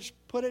I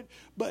put it,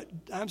 but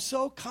I'm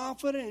so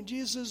confident in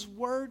Jesus'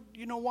 word.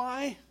 You know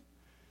why?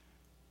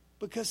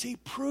 Because he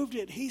proved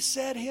it. He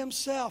said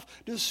himself,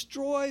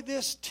 destroy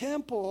this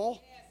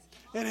temple,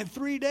 and in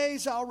 3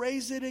 days I'll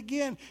raise it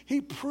again.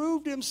 He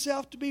proved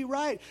himself to be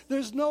right.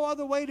 There's no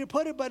other way to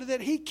put it but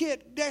that he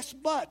can't,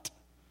 but.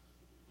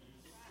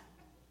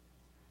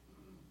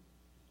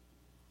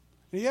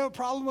 You have a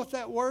problem with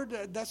that word?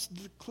 That's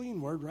the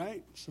clean word,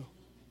 right? So.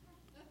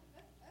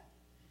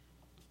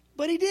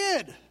 But he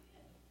did.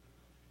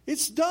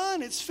 It's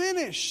done. It's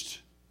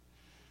finished.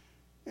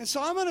 And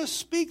so I'm going to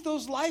speak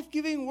those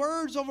life-giving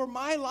words over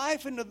my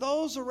life and to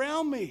those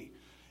around me.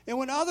 And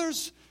when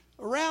others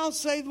around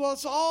say, well,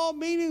 it's all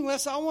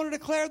meaningless, I want to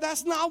declare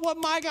that's not what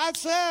my God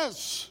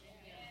says.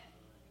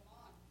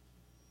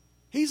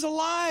 He's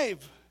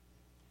alive.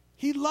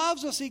 He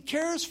loves us. He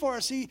cares for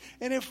us. And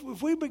if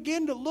we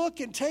begin to look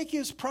and take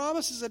his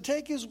promises and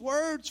take his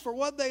words for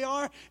what they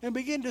are and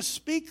begin to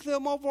speak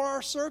them over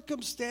our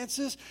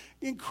circumstances,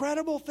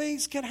 incredible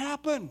things can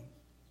happen.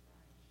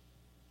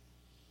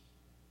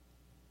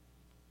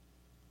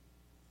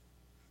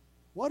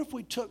 What if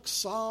we took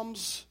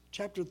Psalms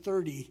chapter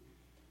 30,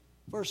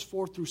 verse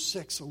 4 through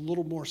 6, a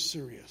little more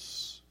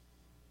serious?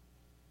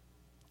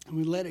 And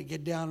we let it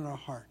get down in our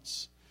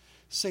hearts.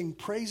 Sing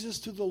praises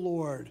to the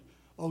Lord,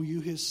 O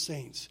you his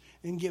saints,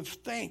 and give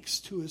thanks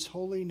to his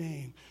holy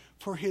name.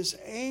 For his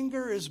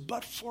anger is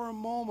but for a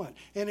moment,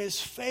 and his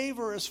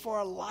favor is for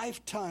a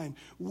lifetime.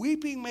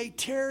 Weeping may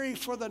tarry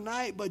for the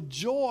night, but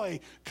joy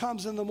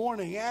comes in the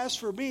morning. As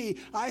for me,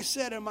 I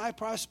said in my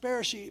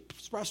prosperity,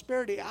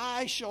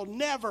 I shall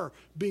never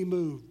be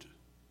moved.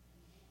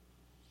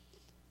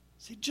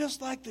 See,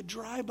 just like the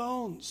dry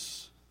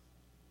bones,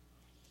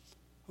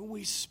 when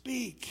we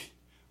speak,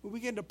 we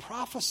begin to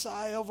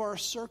prophesy over our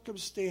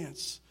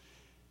circumstance,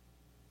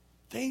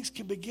 things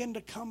can begin to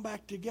come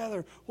back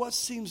together. What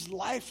seems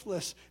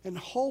lifeless and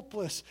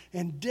hopeless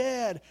and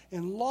dead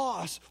and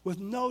lost with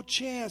no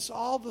chance,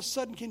 all of a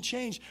sudden can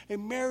change. A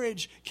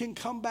marriage can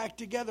come back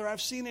together. I've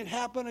seen it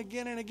happen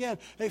again and again.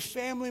 A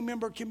family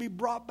member can be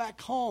brought back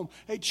home.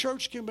 A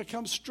church can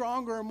become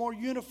stronger and more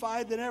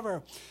unified than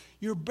ever.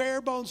 Your bare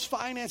bones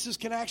finances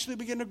can actually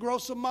begin to grow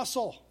some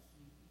muscle.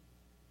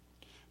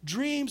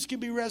 Dreams can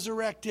be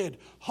resurrected.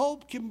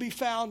 Hope can be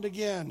found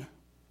again.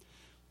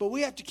 But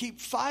we have to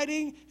keep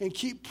fighting and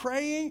keep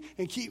praying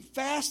and keep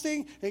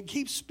fasting and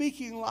keep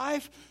speaking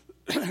life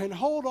and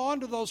hold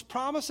on to those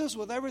promises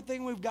with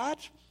everything we've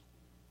got.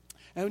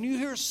 And when you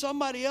hear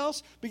somebody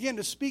else begin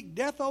to speak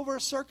death over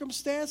a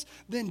circumstance,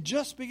 then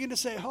just begin to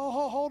say,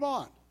 hold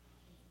on.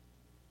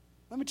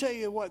 Let me tell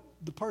you what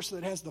the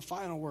person that has the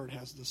final word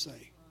has to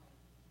say.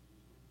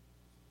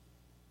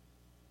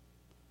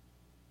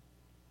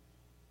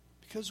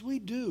 Because we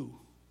do.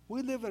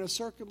 We live in a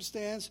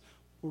circumstance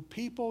where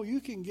people,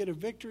 you can get a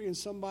victory and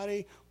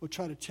somebody will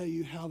try to tell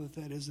you how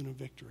that isn't a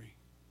victory.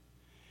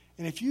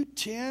 And if you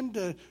tend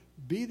to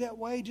be that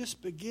way,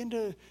 just begin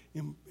to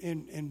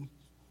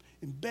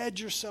embed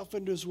yourself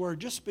into his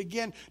word. Just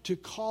begin to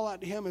call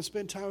out to him and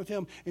spend time with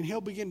him, and he'll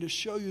begin to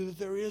show you that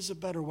there is a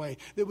better way,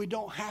 that we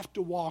don't have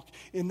to walk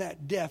in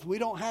that death. We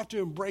don't have to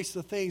embrace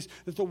the things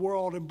that the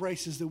world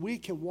embraces, that we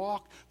can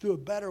walk through a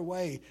better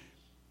way.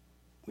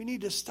 We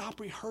need to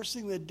stop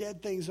rehearsing the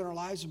dead things in our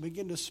lives and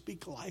begin to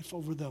speak life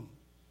over them.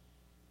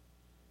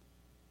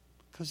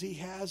 Because he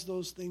has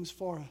those things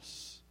for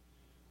us.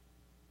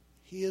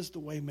 He is the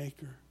way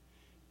maker.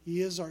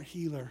 He is our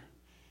healer.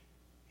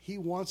 He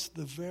wants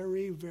the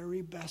very,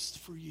 very best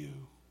for you.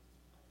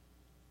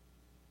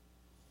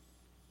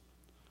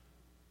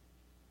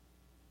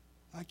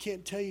 I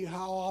can't tell you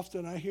how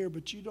often I hear,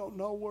 but you don't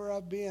know where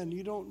I've been.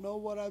 You don't know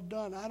what I've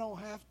done. I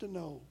don't have to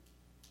know.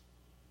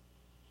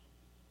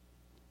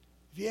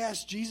 If you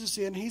ask Jesus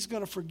in, he's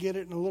going to forget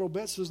it in a little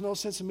bit, so there's no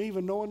sense in me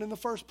even knowing in the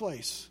first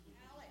place.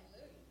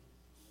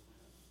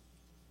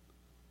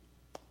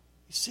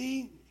 You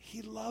see,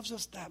 he loves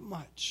us that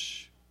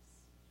much.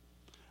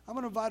 I'm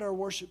going to invite our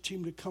worship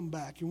team to come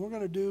back, and we're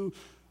going to do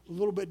a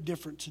little bit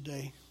different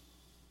today.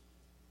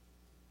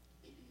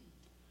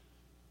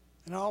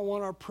 And I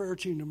want our prayer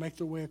team to make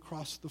their way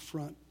across the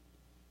front.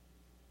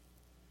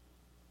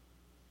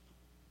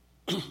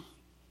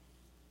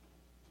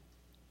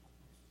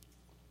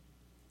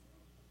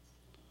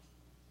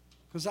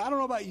 Because I don't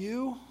know about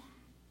you,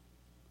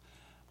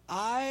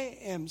 I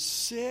am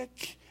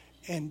sick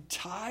and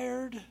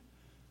tired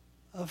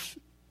of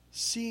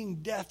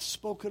seeing death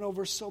spoken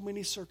over so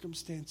many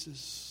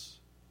circumstances.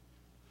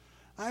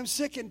 I'm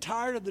sick and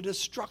tired of the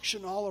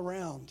destruction all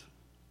around.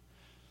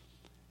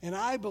 And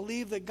I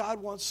believe that God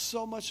wants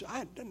so much,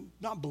 I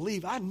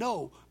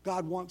know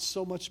God wants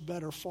so much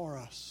better for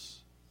us.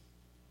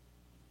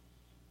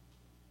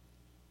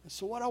 And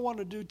so what I want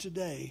to do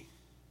today,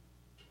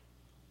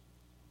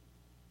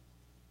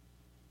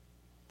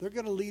 they're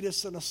going to lead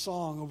us in a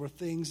song over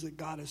things that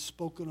God has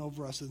spoken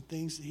over us and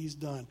things that He's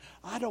done.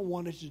 I don't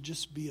want it to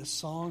just be a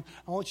song.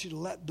 I want you to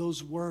let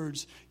those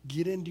words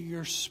get into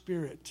your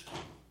spirit.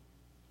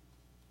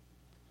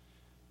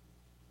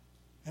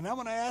 And I'm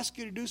going to ask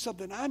you to do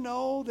something. I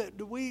know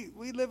that we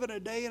live in a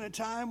day and a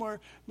time where,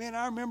 man,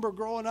 I remember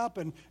growing up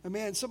and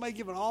man, somebody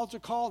give an altar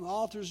call and the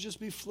altars just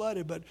be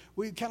flooded. But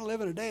we kind of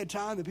live in a day and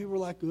time that people are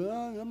like,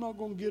 I'm not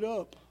going to get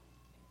up.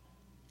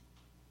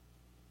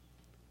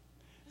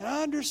 And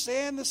I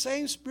understand the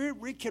same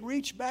Spirit can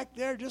reach back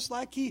there just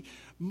like He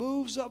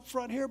moves up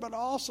front here. But I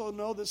also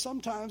know that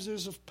sometimes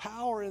there's a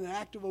power in the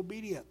act of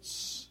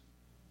obedience.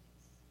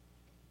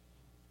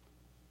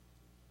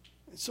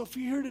 So if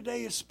you're here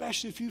today,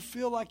 especially if you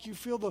feel like you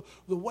feel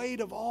the weight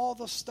of all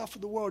the stuff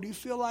of the world, you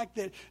feel like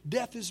that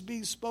death is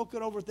being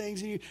spoken over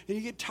things, and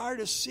you get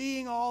tired of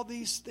seeing all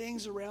these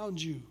things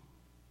around you,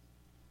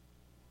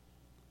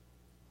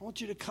 I want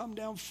you to come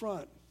down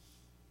front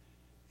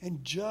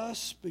and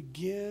just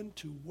begin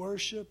to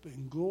worship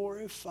and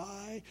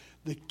glorify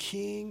the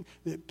King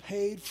that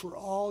paid for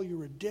all your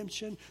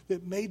redemption,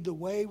 that made the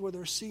way where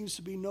there seems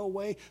to be no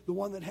way, the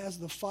one that has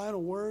the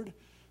final word.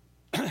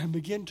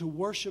 Begin to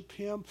worship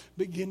Him.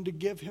 Begin to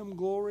give Him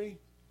glory.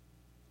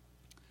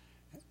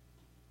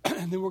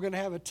 And then we're going to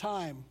have a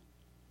time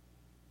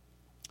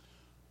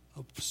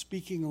of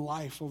speaking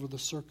life over the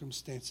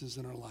circumstances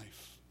in our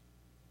life.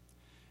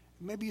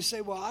 Maybe you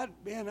say, well, I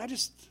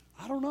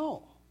don't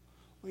know.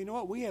 Well, you know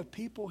what? We have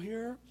people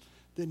here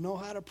that know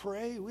how to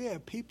pray. We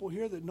have people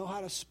here that know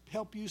how to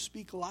help you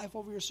speak life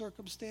over your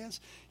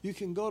circumstance. You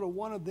can go to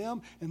one of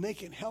them and they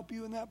can help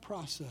you in that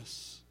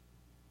process.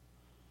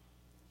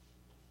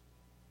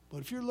 But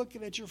if you're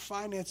looking at your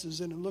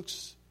finances and it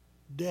looks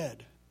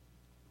dead,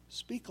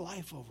 speak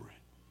life over it.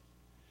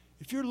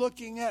 If you're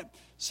looking at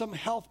some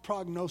health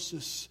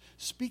prognosis,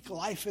 speak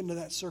life into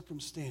that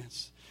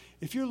circumstance.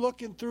 If you're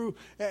looking through,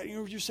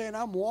 you're saying,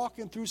 I'm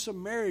walking through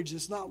some marriage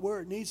that's not where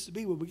it needs to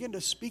be, we'll begin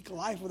to speak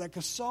life with that.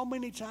 Because so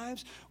many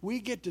times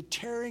we get to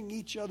tearing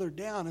each other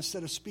down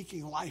instead of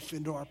speaking life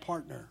into our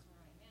partner.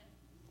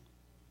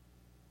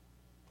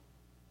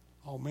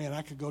 Oh man,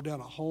 I could go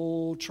down a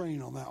whole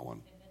train on that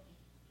one.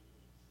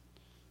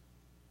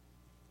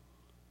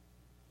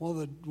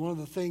 One of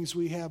the things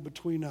we have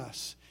between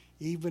us,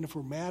 even if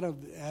we're mad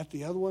at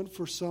the other one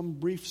for some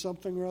brief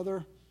something or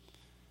other,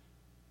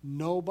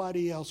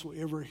 nobody else will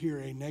ever hear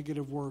a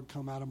negative word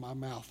come out of my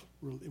mouth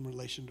in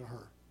relation to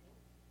her.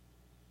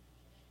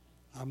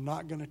 I'm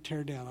not going to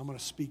tear down. I'm going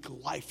to speak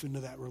life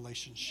into that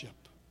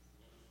relationship.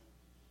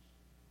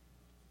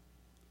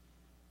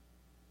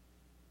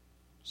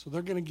 So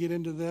they're going to get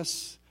into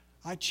this.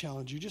 I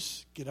challenge you,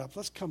 just get up.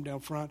 Let's come down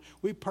front.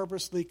 We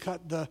purposely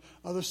cut the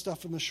other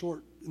stuff in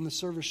the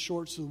service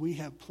short so that we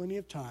have plenty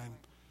of time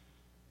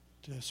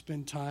to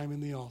spend time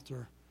in the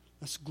altar.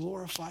 Let's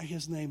glorify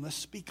His name. Let's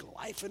speak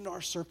life into our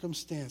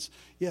circumstance.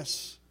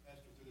 Yes.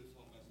 Pastor, through this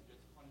whole message, I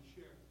just want to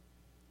share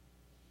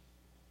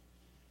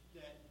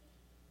that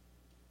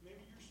maybe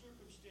your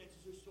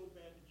circumstances are so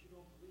bad that you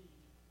don't believe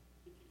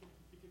that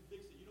you can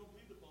fix it. You don't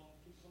believe the bone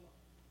can come up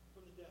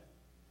from the dead.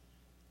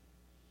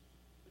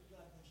 But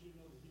God wants you to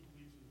know that He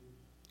believes in you.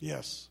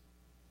 Yes.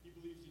 He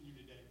believes in you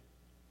today.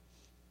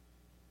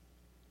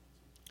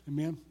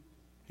 Amen.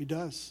 He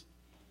does.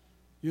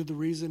 You're the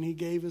reason He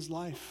gave His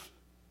life.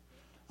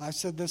 I've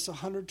said this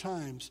 100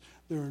 times.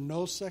 There are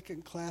no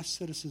second-class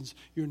citizens.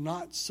 You're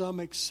not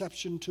some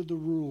exception to the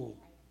rule.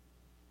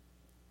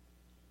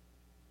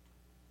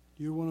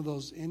 You're one of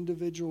those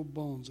individual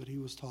bones that He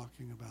was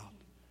talking about.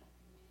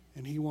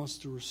 And He wants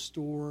to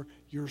restore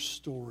your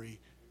story.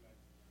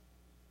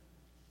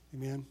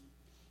 Amen.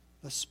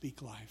 Let's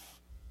speak life.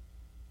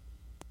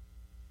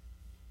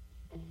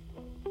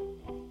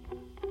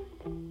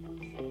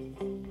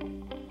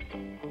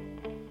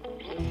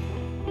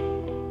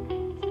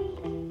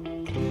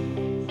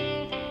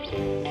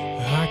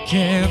 I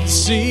can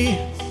see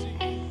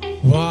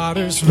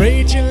waters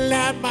raging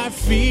at my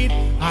feet.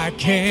 I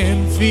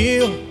can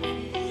feel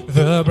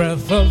the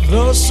breath of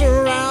those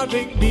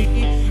surrounding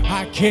me.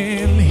 I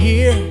can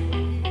hear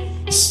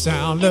the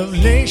sound of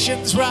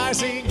nations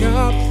rising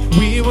up.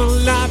 We will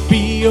not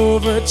be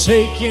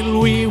overtaken.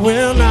 We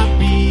will not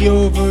be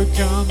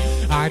overcome.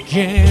 I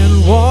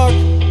can walk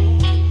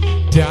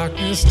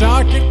darkness,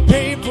 dark and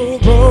painful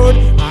road.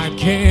 I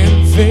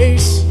can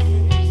face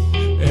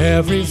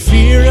every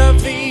fear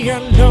of the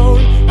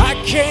unknown. I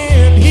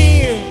can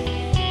hear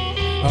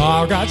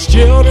all God's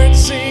children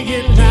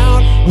singing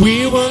out.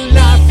 We will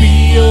not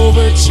be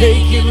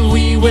overtaken.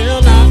 We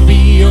will not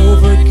be be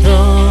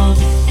overcome.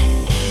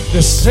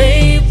 The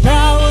same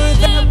power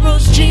that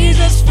rose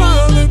Jesus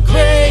from the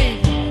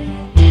grave,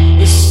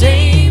 the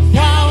same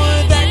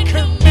power that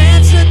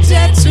commands the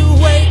dead to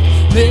wake,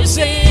 lives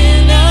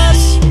in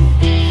us,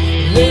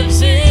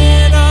 lives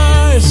in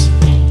us.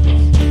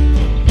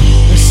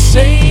 The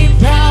same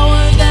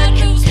power that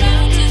moves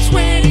mountains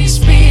when he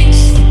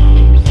speaks,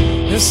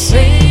 the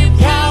same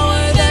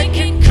power that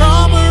can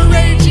calm a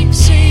raging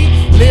sea,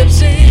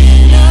 lives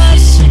in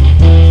us,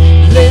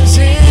 lives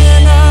in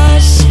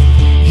us.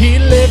 He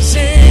lives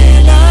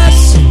in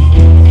us,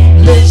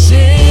 lives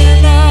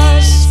in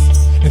us.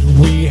 And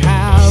we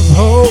have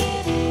hope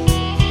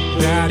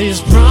that his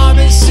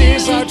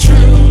promises are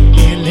true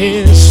in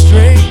his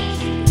strength.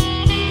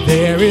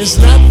 There is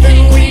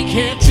nothing we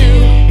can't do.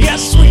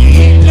 Yes,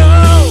 we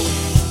know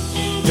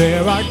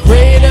there are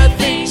greater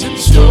things in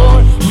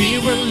store. We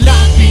will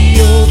not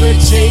be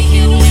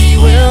overtaken. We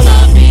will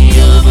not be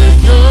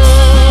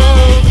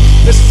overcome.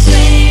 The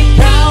same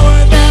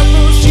power that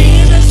rose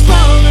Jesus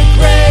from the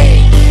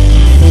grave,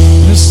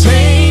 the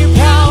same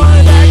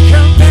power that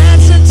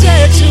commands the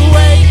dead to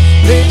wake,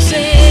 lives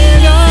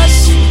in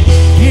us.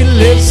 He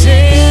lives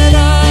in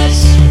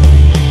us.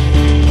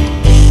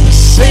 The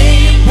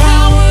same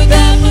power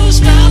that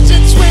moves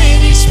mountains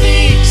when he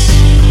speaks,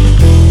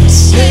 the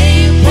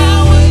same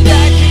power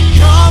that can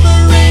calm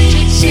a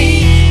raging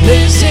sea,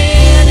 lives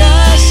in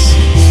us.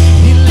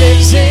 He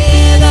lives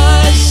in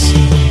us.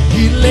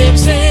 He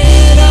lives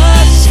in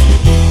us.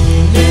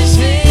 Lives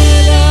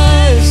in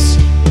us.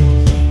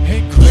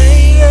 And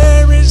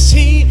greater is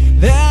he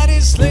that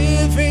is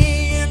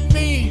living in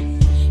me.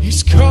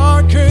 He's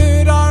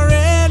conquered our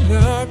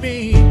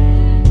enemy.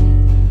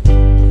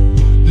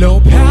 No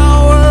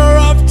power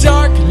of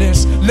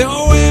darkness,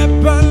 no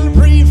weapon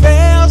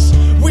prevails.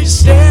 We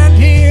stand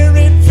here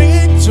in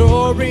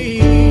victory.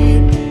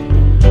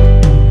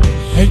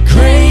 And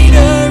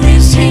greater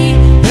is he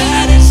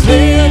that is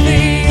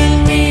living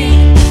in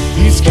me.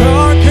 He's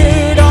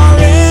conquered our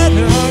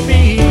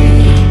enemy.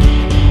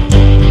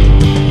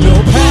 No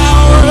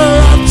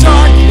power of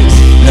darkness,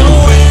 no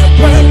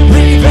weapon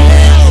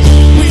prevails.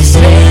 We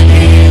stand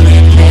here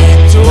in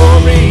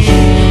victory.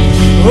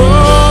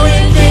 Oh,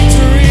 in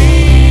victory.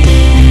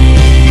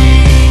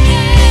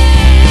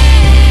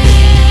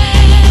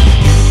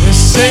 The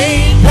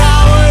same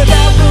power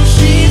that rose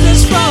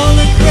Jesus from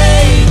the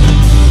grave,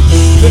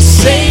 the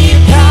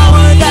same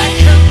power that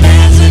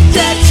commands the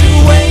dead to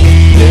wake,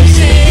 lives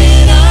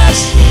in us,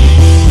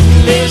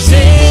 lives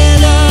in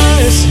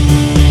us.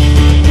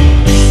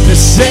 The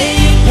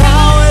same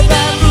power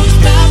that moves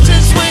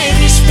mountains when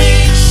he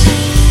speaks,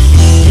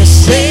 the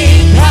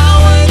same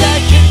power that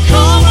can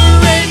calm a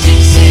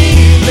raging sea,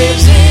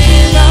 lives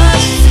in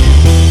us.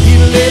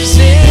 He lives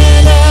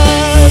in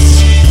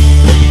us.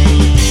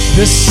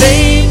 The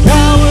same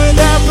power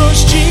that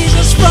rose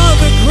Jesus from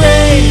the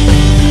grave,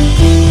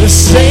 the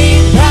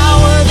same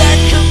power that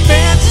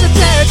commands the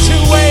dead to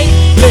wake,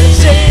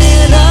 lives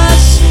in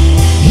us.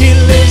 He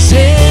lives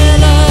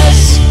in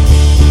us.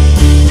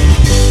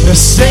 The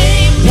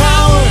same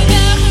power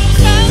that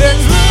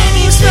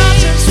moves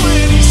mountains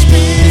when he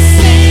speaks, the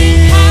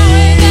same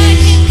power that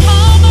can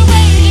calm a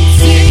raging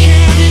sea,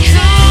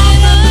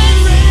 calm a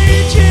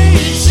raging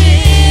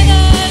sea.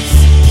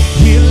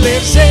 He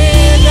lives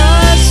in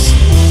us.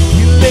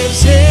 He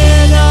lives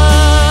in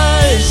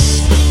us.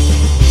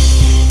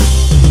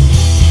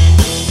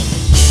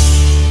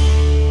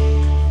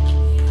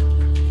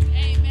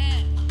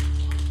 Amen.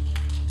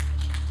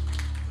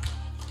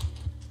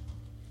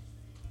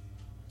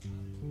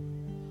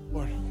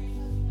 Lord.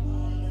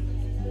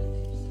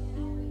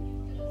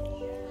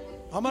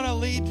 I'm going to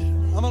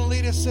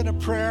lead us in a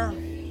prayer.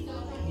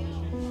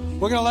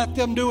 We're going to let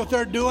them do what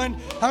they're doing.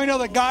 How many know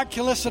that God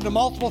can listen to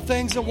multiple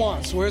things at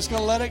once? We're just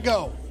going to let it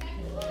go.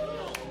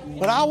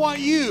 But I want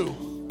you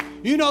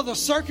know the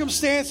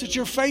circumstance that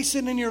you're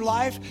facing in your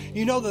life.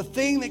 You know the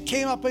thing that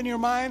came up in your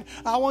mind.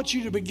 I want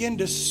you to begin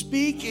to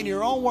speak in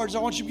your own words. I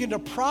want you to begin to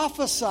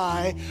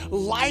prophesy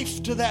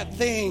life to that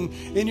thing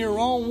in your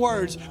own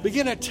words.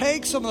 Begin to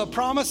take some of the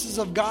promises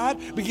of God.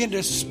 Begin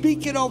to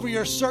speak it over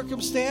your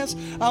circumstance.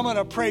 I'm going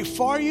to pray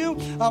for you.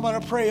 I'm going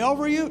to pray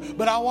over you.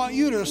 But I want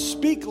you to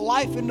speak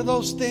life into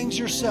those things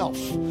yourself.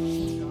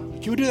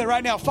 Can we do that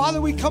right now? Father,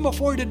 we come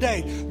before you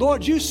today.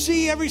 Lord, you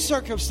see every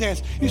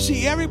circumstance. You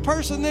see every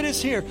person that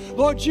is here.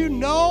 Lord, you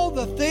know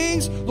the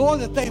things, Lord,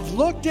 that they've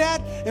looked at.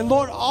 And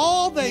Lord,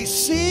 all they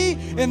see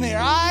in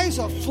their eyes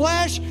of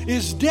flesh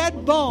is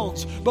dead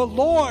bones. But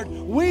Lord,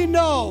 we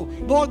know,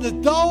 Lord,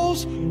 that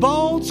those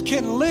bones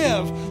can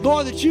live.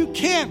 Lord, that you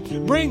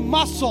can bring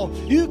muscle.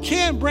 You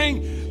can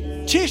bring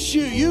tissue,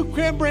 you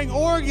can bring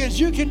organs,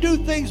 you can do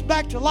things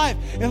back to life.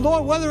 And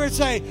Lord, whether it's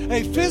a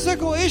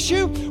physical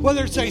issue,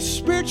 whether it's a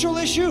spiritual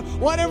issue,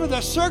 whatever the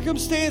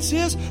circumstance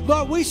is,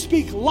 Lord, we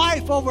speak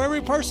life over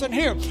every person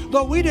here.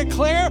 Lord, we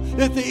declare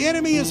that the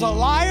enemy is a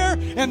liar,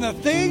 and the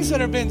things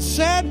that have been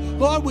said,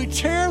 Lord, we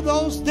tear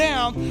those down.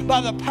 around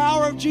by the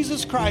power of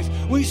Jesus Christ.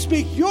 We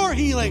speak your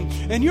healing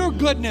and your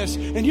goodness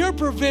and your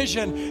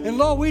provision. And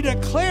Lord, we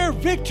declare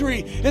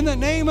victory in the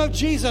name of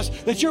Jesus,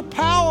 that your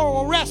power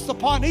will rest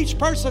upon each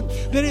person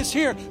that is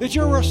here, that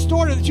you're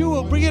restored, that you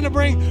will begin to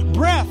bring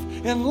breath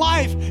and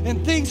life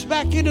and things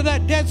back into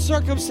that dead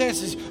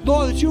circumstances.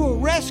 Lord, that you will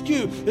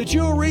rescue, that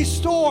you will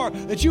restore,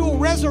 that you will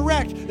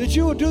resurrect, that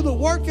you will do the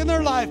work in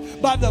their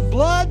life by the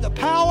blood, the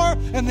power,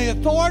 and the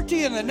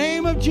authority in the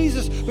name of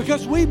Jesus,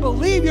 because we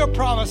believe your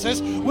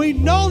promises. We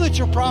know that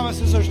your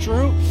promises are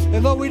true.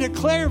 And Lord, we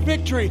declare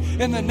victory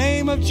in the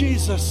name of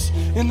Jesus.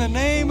 In the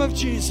name of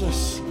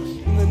Jesus.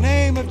 In the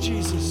name of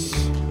Jesus.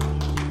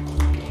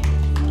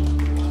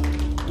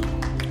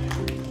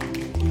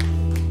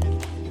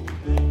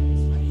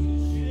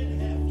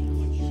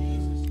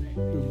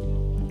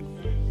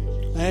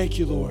 Thank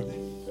you, Lord.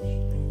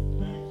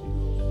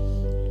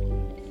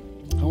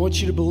 I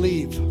want you to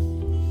believe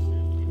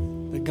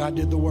that God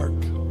did the work.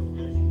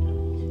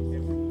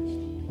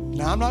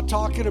 Now, I'm not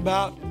talking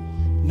about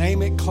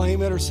name it,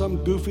 claim it, or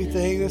some goofy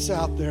thing that's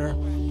out there.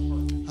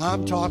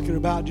 I'm talking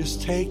about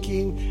just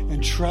taking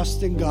and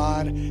trusting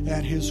God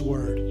at His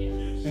word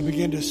and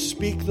begin to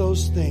speak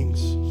those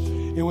things.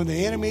 And when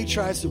the enemy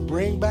tries to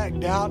bring back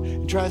doubt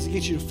and tries to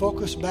get you to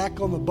focus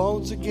back on the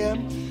bones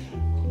again,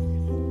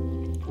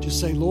 just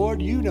say,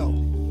 Lord, you know.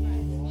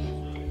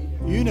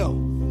 You know.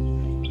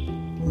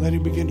 Let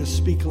Him begin to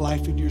speak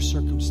life into your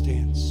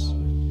circumstance.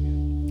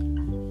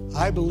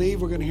 I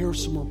believe we're going to hear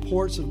some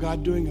reports of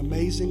God doing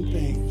amazing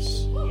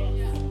things.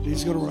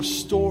 He's going to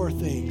restore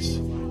things.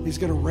 He's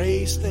going to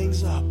raise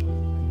things up.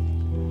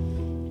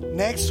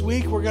 Next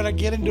week, we're going to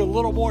get into a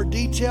little more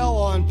detail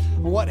on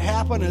what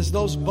happened as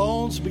those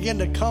bones begin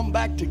to come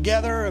back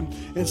together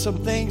and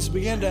some things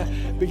begin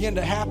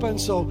to happen.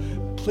 So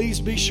please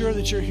be sure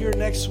that you're here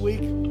next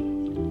week.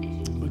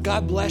 But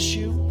God bless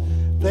you.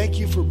 Thank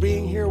you for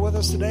being here with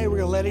us today. We're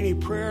going to let any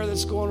prayer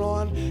that's going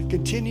on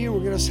continue.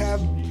 We're going to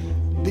have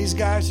these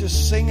guys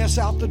just sing us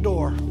out the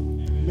door.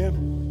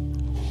 Amen.